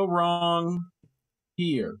 What could go wrong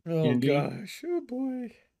here? Oh Indy? Gosh. Oh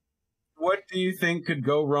boy. What do you think could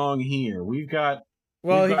go wrong here? We've got.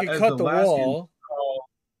 Well, he could cut the wall.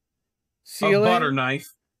 Ceiling. A butter knife.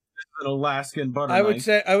 An Alaskan butter knife.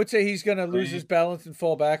 I would say he's gonna lose his balance and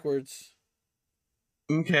fall backwards.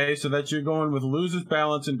 Okay, so that you're going with lose his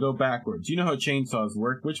balance and go backwards. You know how chainsaws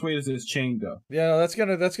work. Which way does this chain go? Yeah, no, that's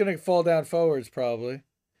gonna fall down forwards probably.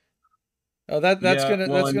 Oh, that's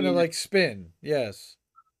gonna like spin. Yes,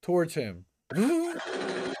 towards him.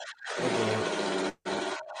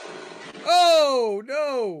 Oh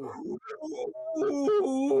no!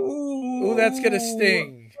 Oh, that's gonna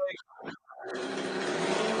sting.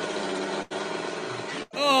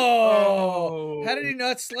 Oh, how did he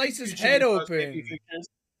not slice his head open?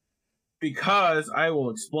 Because I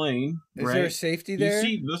will explain. Is there a safety there? You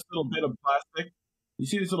see this little bit of plastic? You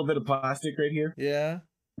see this little bit of plastic right here? Yeah.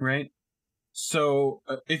 Right? So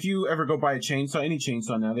if you ever go buy a chainsaw, any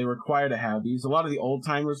chainsaw now, they require to have these. A lot of the old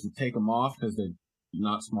timers will take them off because they're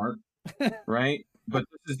not smart. Right? But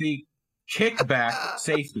this is the kickback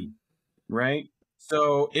safety. Right?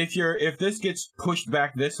 So if this gets pushed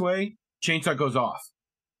back this way, chainsaw goes off.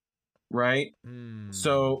 Right?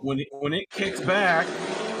 So when it kicks back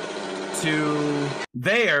to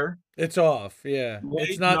there, it's off. Yeah,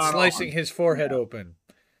 it's not slicing his forehead open.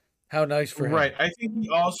 How nice for him. Right. I think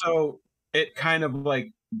it kind of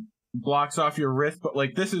like blocks off your wrist, but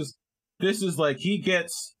like this is like he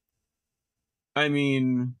gets. I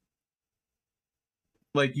mean,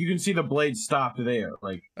 like you can see the blade stopped there.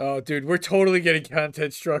 Like, oh, dude, we're totally getting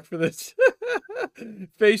content struck for this.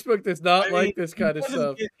 Facebook does not like this kind of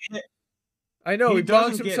stuff. I know he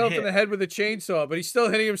bonks himself in the head with a chainsaw, but he's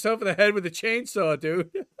still hitting himself in the head with a chainsaw,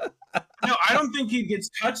 dude. No, I don't think he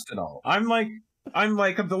gets touched at all. I'm like,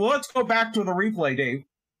 well, let's go back to the replay, Dave.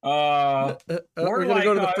 We're gonna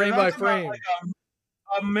go to the frame by frame. Like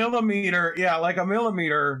a millimeter, yeah, like a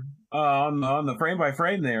millimeter on the frame by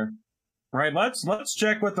frame there. Right. Let's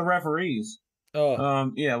check with the referees.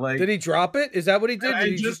 Oh, yeah. Like, did he drop it? Is that what he did?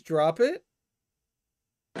 Did he just drop it?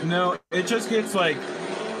 No, it just gets like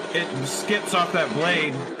it skips off that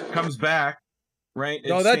blade, comes back, right?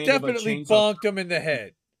 No, It's that kind of a definitely chainsaw. bonked him in the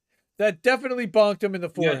head. That definitely bonked him in the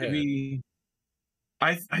forehead.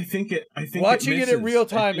 I think watching it in real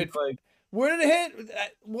time, like, where did it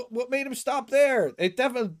hit? What made him stop there? It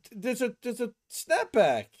definitely there's a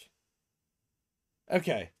snapback.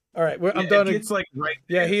 Okay, all right, I'm done. It's like right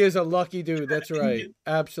there. Yeah, he is a lucky dude. That's right.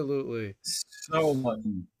 Absolutely. So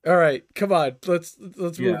lucky. All right, come on. Let's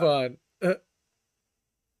move on.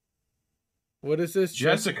 What is this?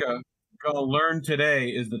 Jessica Gonna Learn Today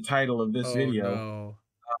is the title of this video. No.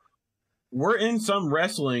 We're in some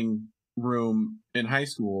wrestling room in high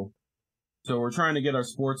school, so we're trying to get our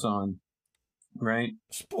sports on, right?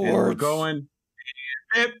 Sports. And we're going.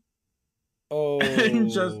 Oh. And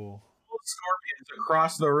just scorpions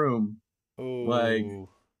across the room. Oh. Like.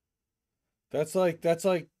 That's like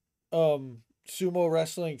sumo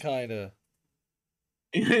wrestling kind of.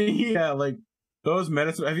 Yeah, like those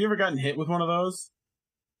medicine. Have you ever gotten hit with one of those?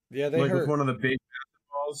 Yeah, they hurt. With one of the big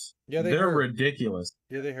basketballs. Yeah, they're hurt. ridiculous.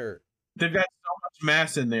 Yeah, they hurt. They've got so much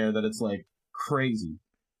mass in there that it's like crazy.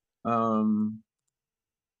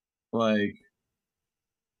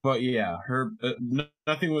 But yeah, her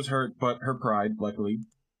nothing was hurt but her pride, luckily,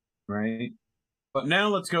 right? But now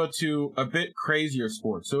let's go to a bit crazier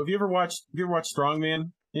sports. So have you ever watched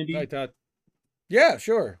Strongman, Indy? I thought. Yeah,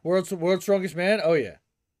 sure. World's Strongest Man. Oh yeah.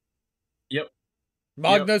 Yep.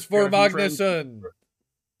 Magnus for Magnusson.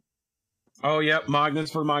 Oh yep,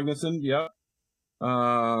 Magnus for Magnusson. Yep.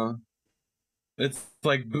 It's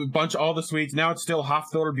like a bunch of all the Swedes. Now it's still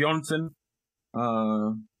Hafthor Bjornsson.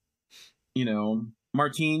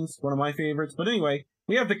 Martins, one of my favorites. But anyway,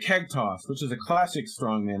 we have the keg toss, which is a classic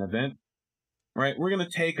strongman event. Right? We're gonna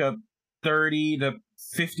take a 30 to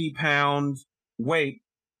 50 pound weight,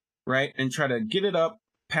 right, and try to get it up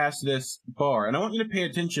past this bar. And I want you to pay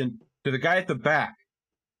attention to the guy at the back.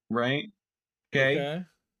 Right? Okay. Ready?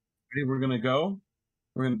 We're gonna go.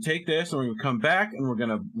 We're going to take this, and we're going to come back, and we're going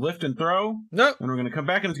to lift and throw. Nope. And we're going to come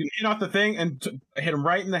back, and it's going to hit off the thing and hit him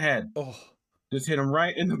right in the head. Oh. Just hit him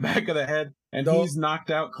right in the back of the head, and he's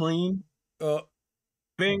knocked out clean.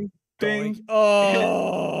 Bing, bing.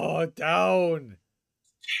 Oh, down.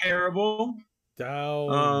 Terrible.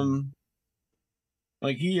 Down.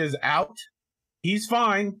 Like, he is out. He's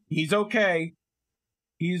fine. He's okay.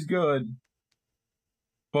 He's good.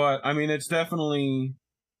 But, I mean, it's definitely...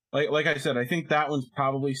 Like I said, I think that one's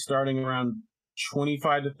probably starting around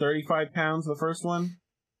 25 to 35 pounds, the first one.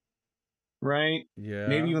 Right? Yeah.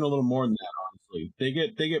 Maybe even a little more than that, honestly. They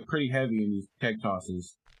get pretty heavy in these keg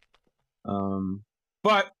tosses.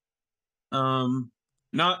 But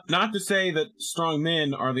not to say that strong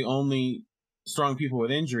men are the only strong people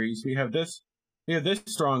with injuries. We have this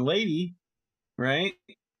strong lady, right?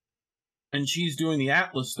 And she's doing the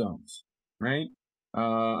Atlas stones, right?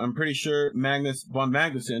 I'm pretty sure Magnus von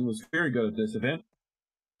Magnusson was very good at this event,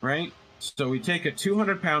 right? So we take a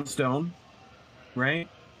 200-pound stone, right?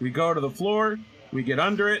 We go to the floor, we get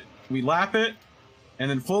under it, we lap it, and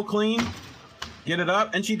then full clean, get it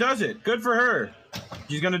up, and she does it. Good for her.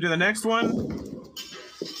 She's going to do the next one.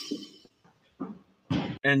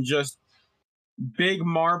 And just big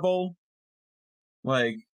marble,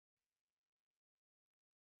 like,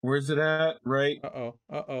 where's it at? Right?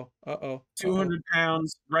 200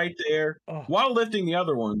 pounds right there. Oh. While lifting the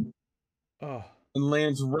other one. Oh. And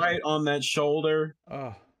lands right on that shoulder.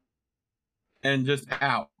 Oh. And just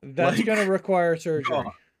out. That's like, going to require surgery.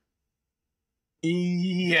 Oh.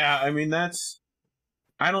 Yeah, I mean, I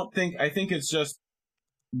think it's just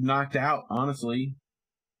knocked out, honestly.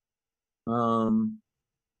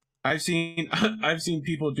 I've seen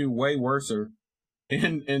people do way worser.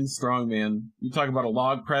 In strongman, you talk about a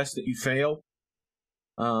log press that you fail.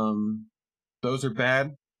 Those are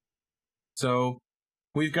bad. So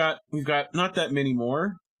we've got not that many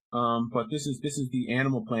more. But this is the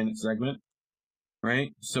Animal Planet segment,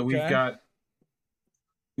 right? So okay.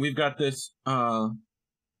 we've got this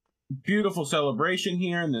beautiful celebration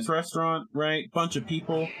here in this restaurant, right? Bunch of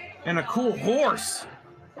people and a cool horse,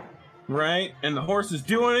 right? And the horse is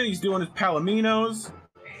doing it. He's doing his palominos,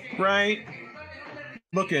 right?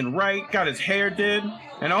 Looking right, got his hair did,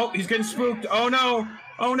 and oh, he's getting spooked. Oh no,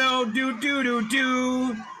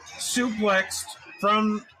 do suplexed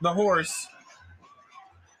from the horse.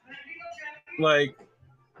 Like,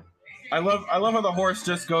 I love how the horse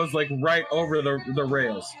just goes like right over the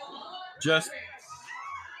rails, just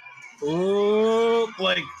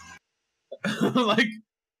like like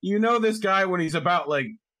this guy when he's about like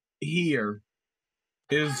here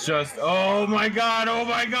is just oh my god,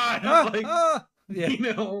 like.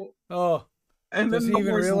 Yeah. Oh, and then the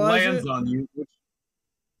horse lands on you. Which,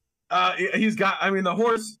 the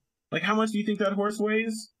horse Like, how much do you think that horse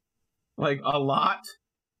weighs? Like, a lot.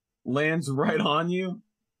 Lands right on you.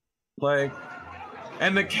 Like,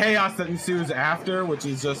 and the chaos that ensues after, which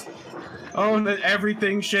is just, oh, and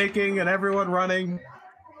everything shaking and everyone running.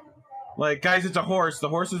 Like, guys, it's a horse. The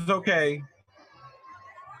horse is okay.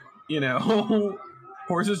 You know,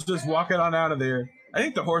 horse is just walking on out of there. I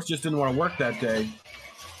think the horse just didn't want to work that day.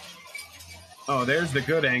 Oh, there's the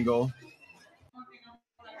good angle.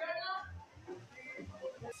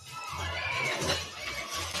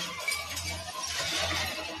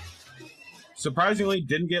 Surprisingly,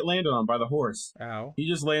 didn't get landed on by the horse. Ow. He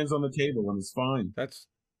just lands on the table and is fine. That's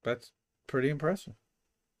pretty impressive.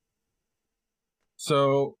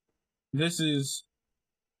 So, this is...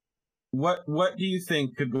 What do you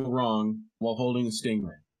think could go wrong while holding a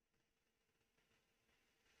stingray?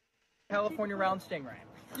 California round stingray.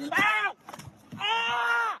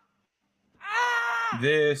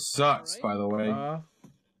 This sucks, by the way.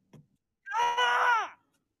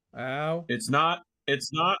 Ow. It's not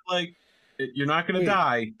like you're not gonna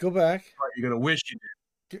die. Go back. You're gonna wish you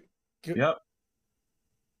did.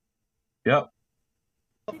 Yep.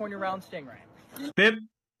 California round stingray. Bip.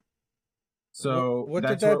 So what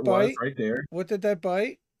that's did that what it bite? was right there. What did that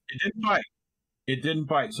bite? It didn't bite. It didn't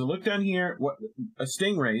bite. So look down here. What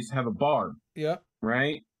stingrays have a barb. Yeah.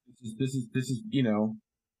 Right. This is you know,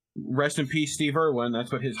 rest in peace, Steve Irwin.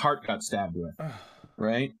 That's what his heart got stabbed with.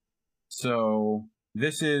 Right. So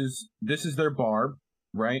this is their barb,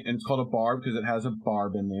 right? And it's called a barb because it has a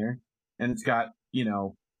barb in there, and it's got, you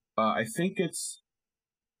know, I think it's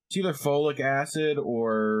either folic acid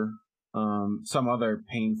or some other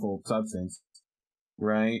painful substance,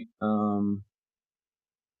 right?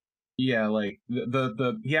 Yeah, like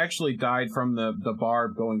the he actually died from the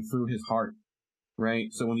barb going through his heart, right?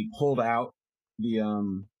 So when he pulled out the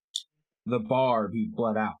barb, he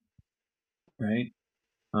bled out, right?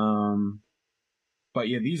 But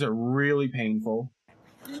yeah, these are really painful.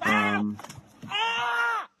 Oh.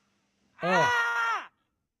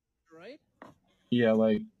 Right? Yeah,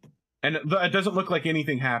 like, and it doesn't look like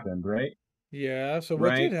anything happened, right? Yeah. So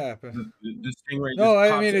what did happen? The stingray. No,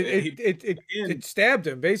 just I mean it stabbed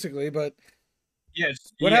him basically, but yes.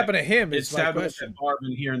 What happened to him It is my stabbed him with question. that barb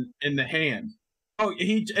in here in the hand. Oh,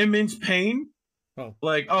 it means pain. Oh.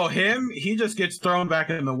 Like, oh, he just gets thrown back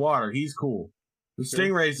in the water. He's cool. The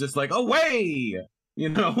stingray's just like, away, you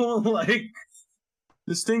know, like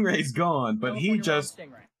the stingray's gone, but he just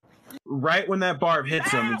right when that barb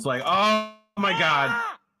hits him, it's like, oh my god,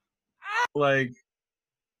 like,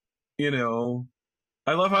 you know,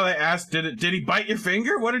 I love how they asked, did he bite your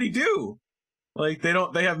finger? What did he do? Like they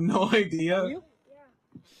have no idea.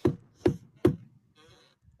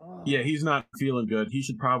 Yeah, he's not feeling good. He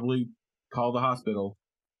should probably call the hospital,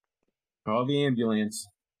 call the ambulance.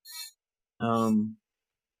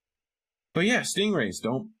 But yeah, stingrays,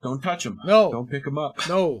 don't touch them. No, don't pick them up.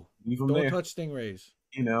 No, leave them don't there. touch stingrays.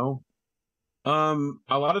 You know, a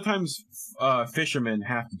lot of times fishermen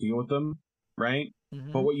have to deal with them, right?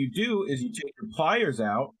 Mm-hmm. But what you do is you take your pliers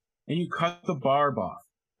out and you cut the barb off,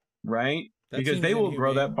 right? Because they will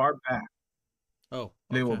grow that barb back. Oh, okay.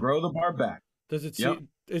 They will grow the barb back. Does it? Yep.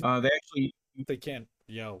 They can't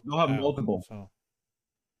yell. They'll have multiple. So.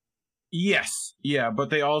 Yes, yeah, but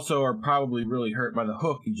they also are probably really hurt by the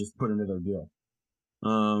hook you just put into their gill.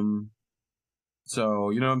 So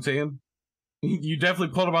you know what I'm saying? You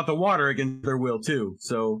definitely pulled them out the water against their will too.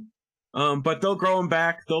 So, but they'll grow them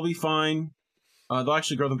back. They'll be fine. They'll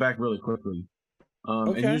actually grow them back really quickly.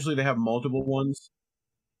 And usually they have multiple ones.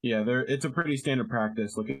 Yeah, it's a pretty standard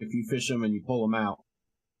practice. Like if you fish them and you pull them out,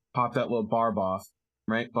 pop that little barb off,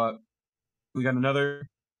 right? But we got a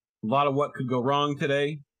lot of what could go wrong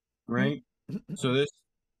today. Right, so this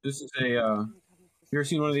is a. You ever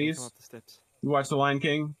seen one of these? You watch The Lion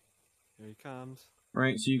King. Here he comes.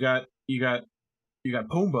 Right, so you got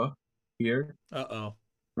Pumbaa here.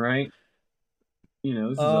 Right. You know,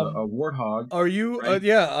 this is a warthog. Are you? Right?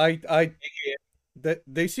 Yeah, that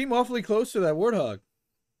they seem awfully close to that warthog.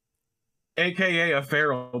 AKA a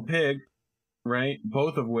feral pig, right?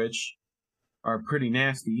 Both of which are pretty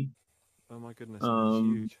nasty. Oh my goodness, that's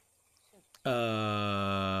huge.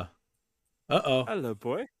 Hello,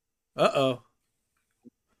 boy.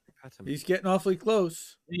 He's getting awfully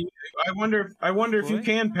close. I wonder if you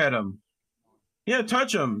can pet him. Yeah,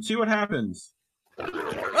 touch him. See what happens.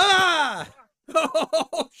 Ah!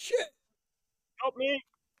 Oh shit! Help me!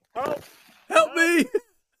 Help! Help me!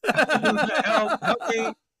 Help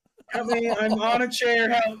me! Help me! I'm on a chair.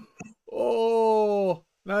 Help! Oh,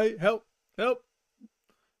 help! Help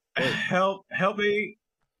me!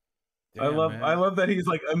 Damn, I love that he's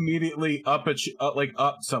like immediately up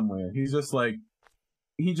somewhere. He's just like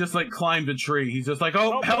he just like climbed a tree. He's just like,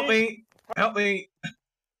 oh, help me. Help me.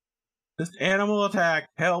 This animal attack.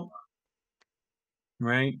 Help.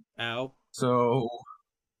 Right? Ow. So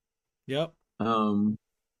yep.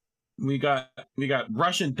 We got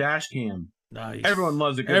Russian dash cam. Nice. Everyone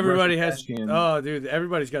loves a good Everybody Russian has dash cam. Oh, dude,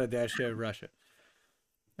 everybody's got a dash cam in Russia.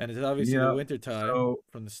 And it's obviously the winter time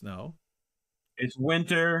from the snow. It's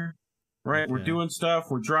winter, right? Okay. We're doing stuff.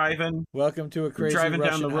 We're driving. Welcome to a crazy Russian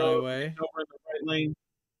down the road, highway. Over in the right lane.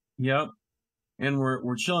 Yep. And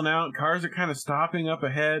we're chilling out. Cars are kind of stopping up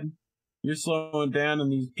ahead. You're slowing down,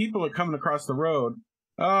 and these people are coming across the road.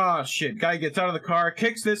 Oh, shit. Guy gets out of the car,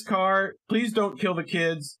 kicks this car. Please don't kill the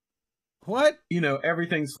kids. What? You know,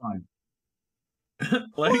 everything's fine.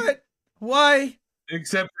 Like, what? Why?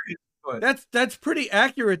 Except for his foot. That's pretty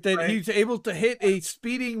accurate that he's able to hit a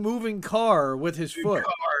speeding, moving car with his foot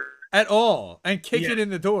at all and kick it in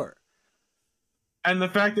the door. And the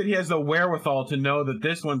fact that he has the wherewithal to know that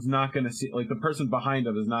this one's not going to see, like the person behind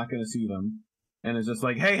him is not going to see them. And it's just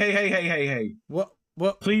like, hey. What?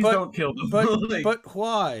 Please don't kill them. But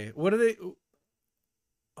why? What are they?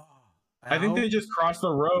 Oh, I think they just crossed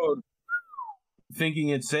the road thinking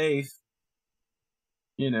it's safe.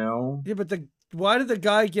 You know? Yeah, but why did the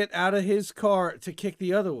guy get out of his car to kick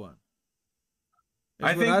the other one?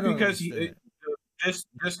 I think because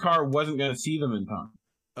this car wasn't going to see them in time.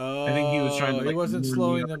 Oh, I think he was trying to. He wasn't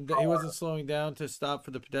slowing them. He wasn't slowing down to stop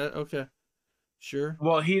for the pedestrian. Okay, sure.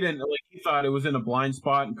 Well, he didn't. Like, he thought it was in a blind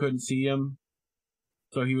spot and couldn't see him,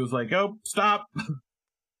 so he was like, "Oh, stop!"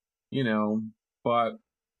 You know. But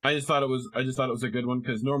I just thought it was a good one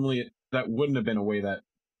because normally that wouldn't have been a way that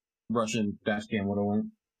Russian dash cam would have went.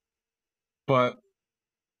 But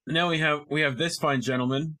now we have this fine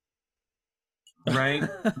gentleman, right?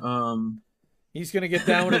 He's gonna get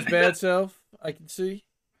down with his bad self. I can see.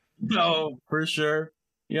 No, for sure.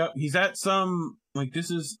 Yep, he's at some, like,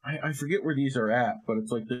 this is, I forget where these are at, but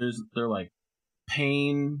it's like they're like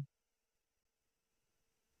pain,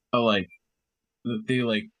 like they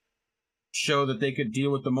like show that they could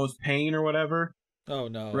deal with the most pain or whatever. Oh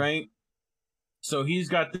no! Right. So he's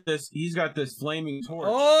got this flaming torch.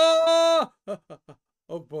 Oh!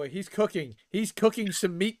 Oh boy, he's cooking. He's cooking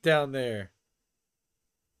some meat down there.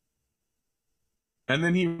 And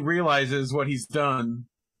then he realizes what he's done.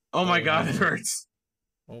 Oh my God, it hurts.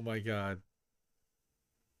 Oh my God.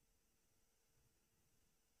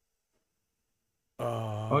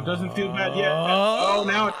 Oh, it doesn't feel bad yet. Oh,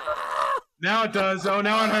 now it does. Oh,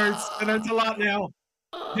 now it hurts. It hurts a lot now.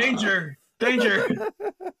 Danger.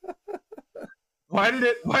 Why did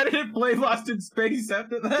it play Lost in Space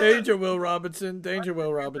after that? Danger, Will Robinson.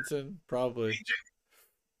 Probably.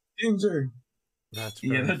 Danger. That's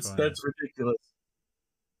that's ridiculous.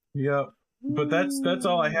 Yep. But that's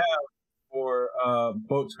all I have for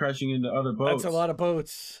boats crashing into other boats. That's a lot of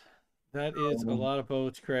boats. That is a lot of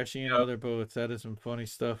boats crashing into other boats. That is some funny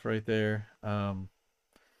stuff right there. Damn.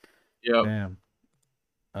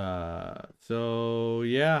 So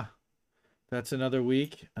yeah, that's another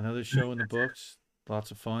week, another show in the books. Lots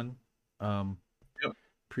of fun.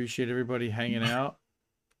 Appreciate everybody hanging out.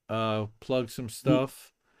 Plug some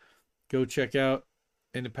stuff. Go check out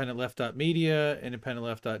IndependentLeft.media,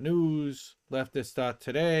 IndependentLeft.news,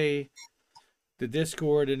 Leftist.today, the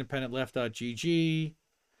Discord, IndependentLeft.gg.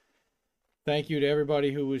 Thank you to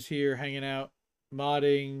everybody who was here hanging out,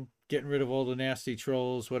 modding, getting rid of all the nasty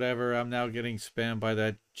trolls, whatever. I'm now getting spammed by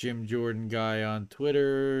that Jim Jordan guy on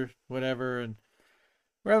Twitter, whatever, and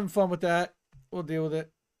we're having fun with that. We'll deal with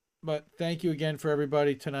it. But thank you again for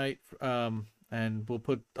everybody tonight, and we'll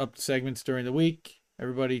put up segments during the week.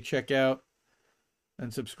 Everybody check out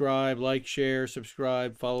and subscribe, like, share,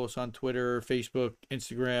 subscribe. Follow us on Twitter, Facebook,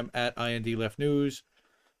 Instagram at INDLeftNews.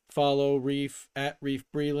 Follow Reef at Reef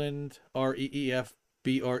Breland, REEF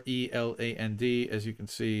BRELAND, as you can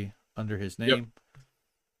see under his name.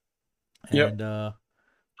 Yep. And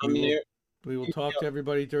we will talk to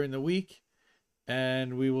everybody during the week,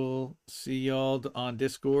 and we will see y'all on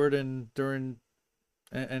Discord and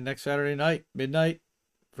next Saturday night, midnight,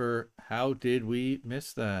 for How Did We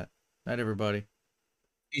Miss That? Night, everybody.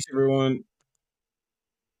 Peace, everyone.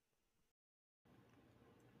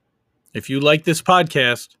 If you like this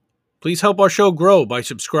podcast, please help our show grow by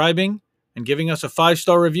subscribing and giving us a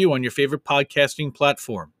 5-star review on your favorite podcasting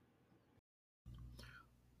platform.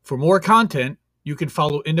 For more content, you can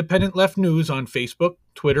follow Independent Left News on Facebook,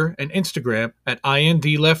 Twitter, and Instagram at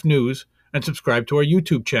INDLeftNews and subscribe to our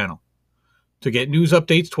YouTube channel. To get news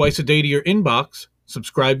updates twice a day to your inbox,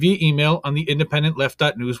 subscribe via email on the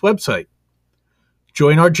IndependentLeft.news website.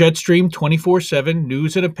 Join our Jetstream 24/7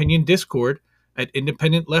 news and opinion Discord at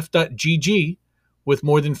IndependentLeft.gg with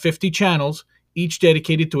more than 50 channels, each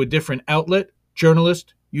dedicated to a different outlet,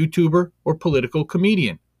 journalist, YouTuber, or political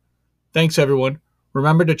comedian. Thanks, everyone.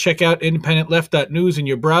 Remember to check out independentleft.news in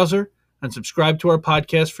your browser and subscribe to our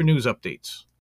podcast for news updates.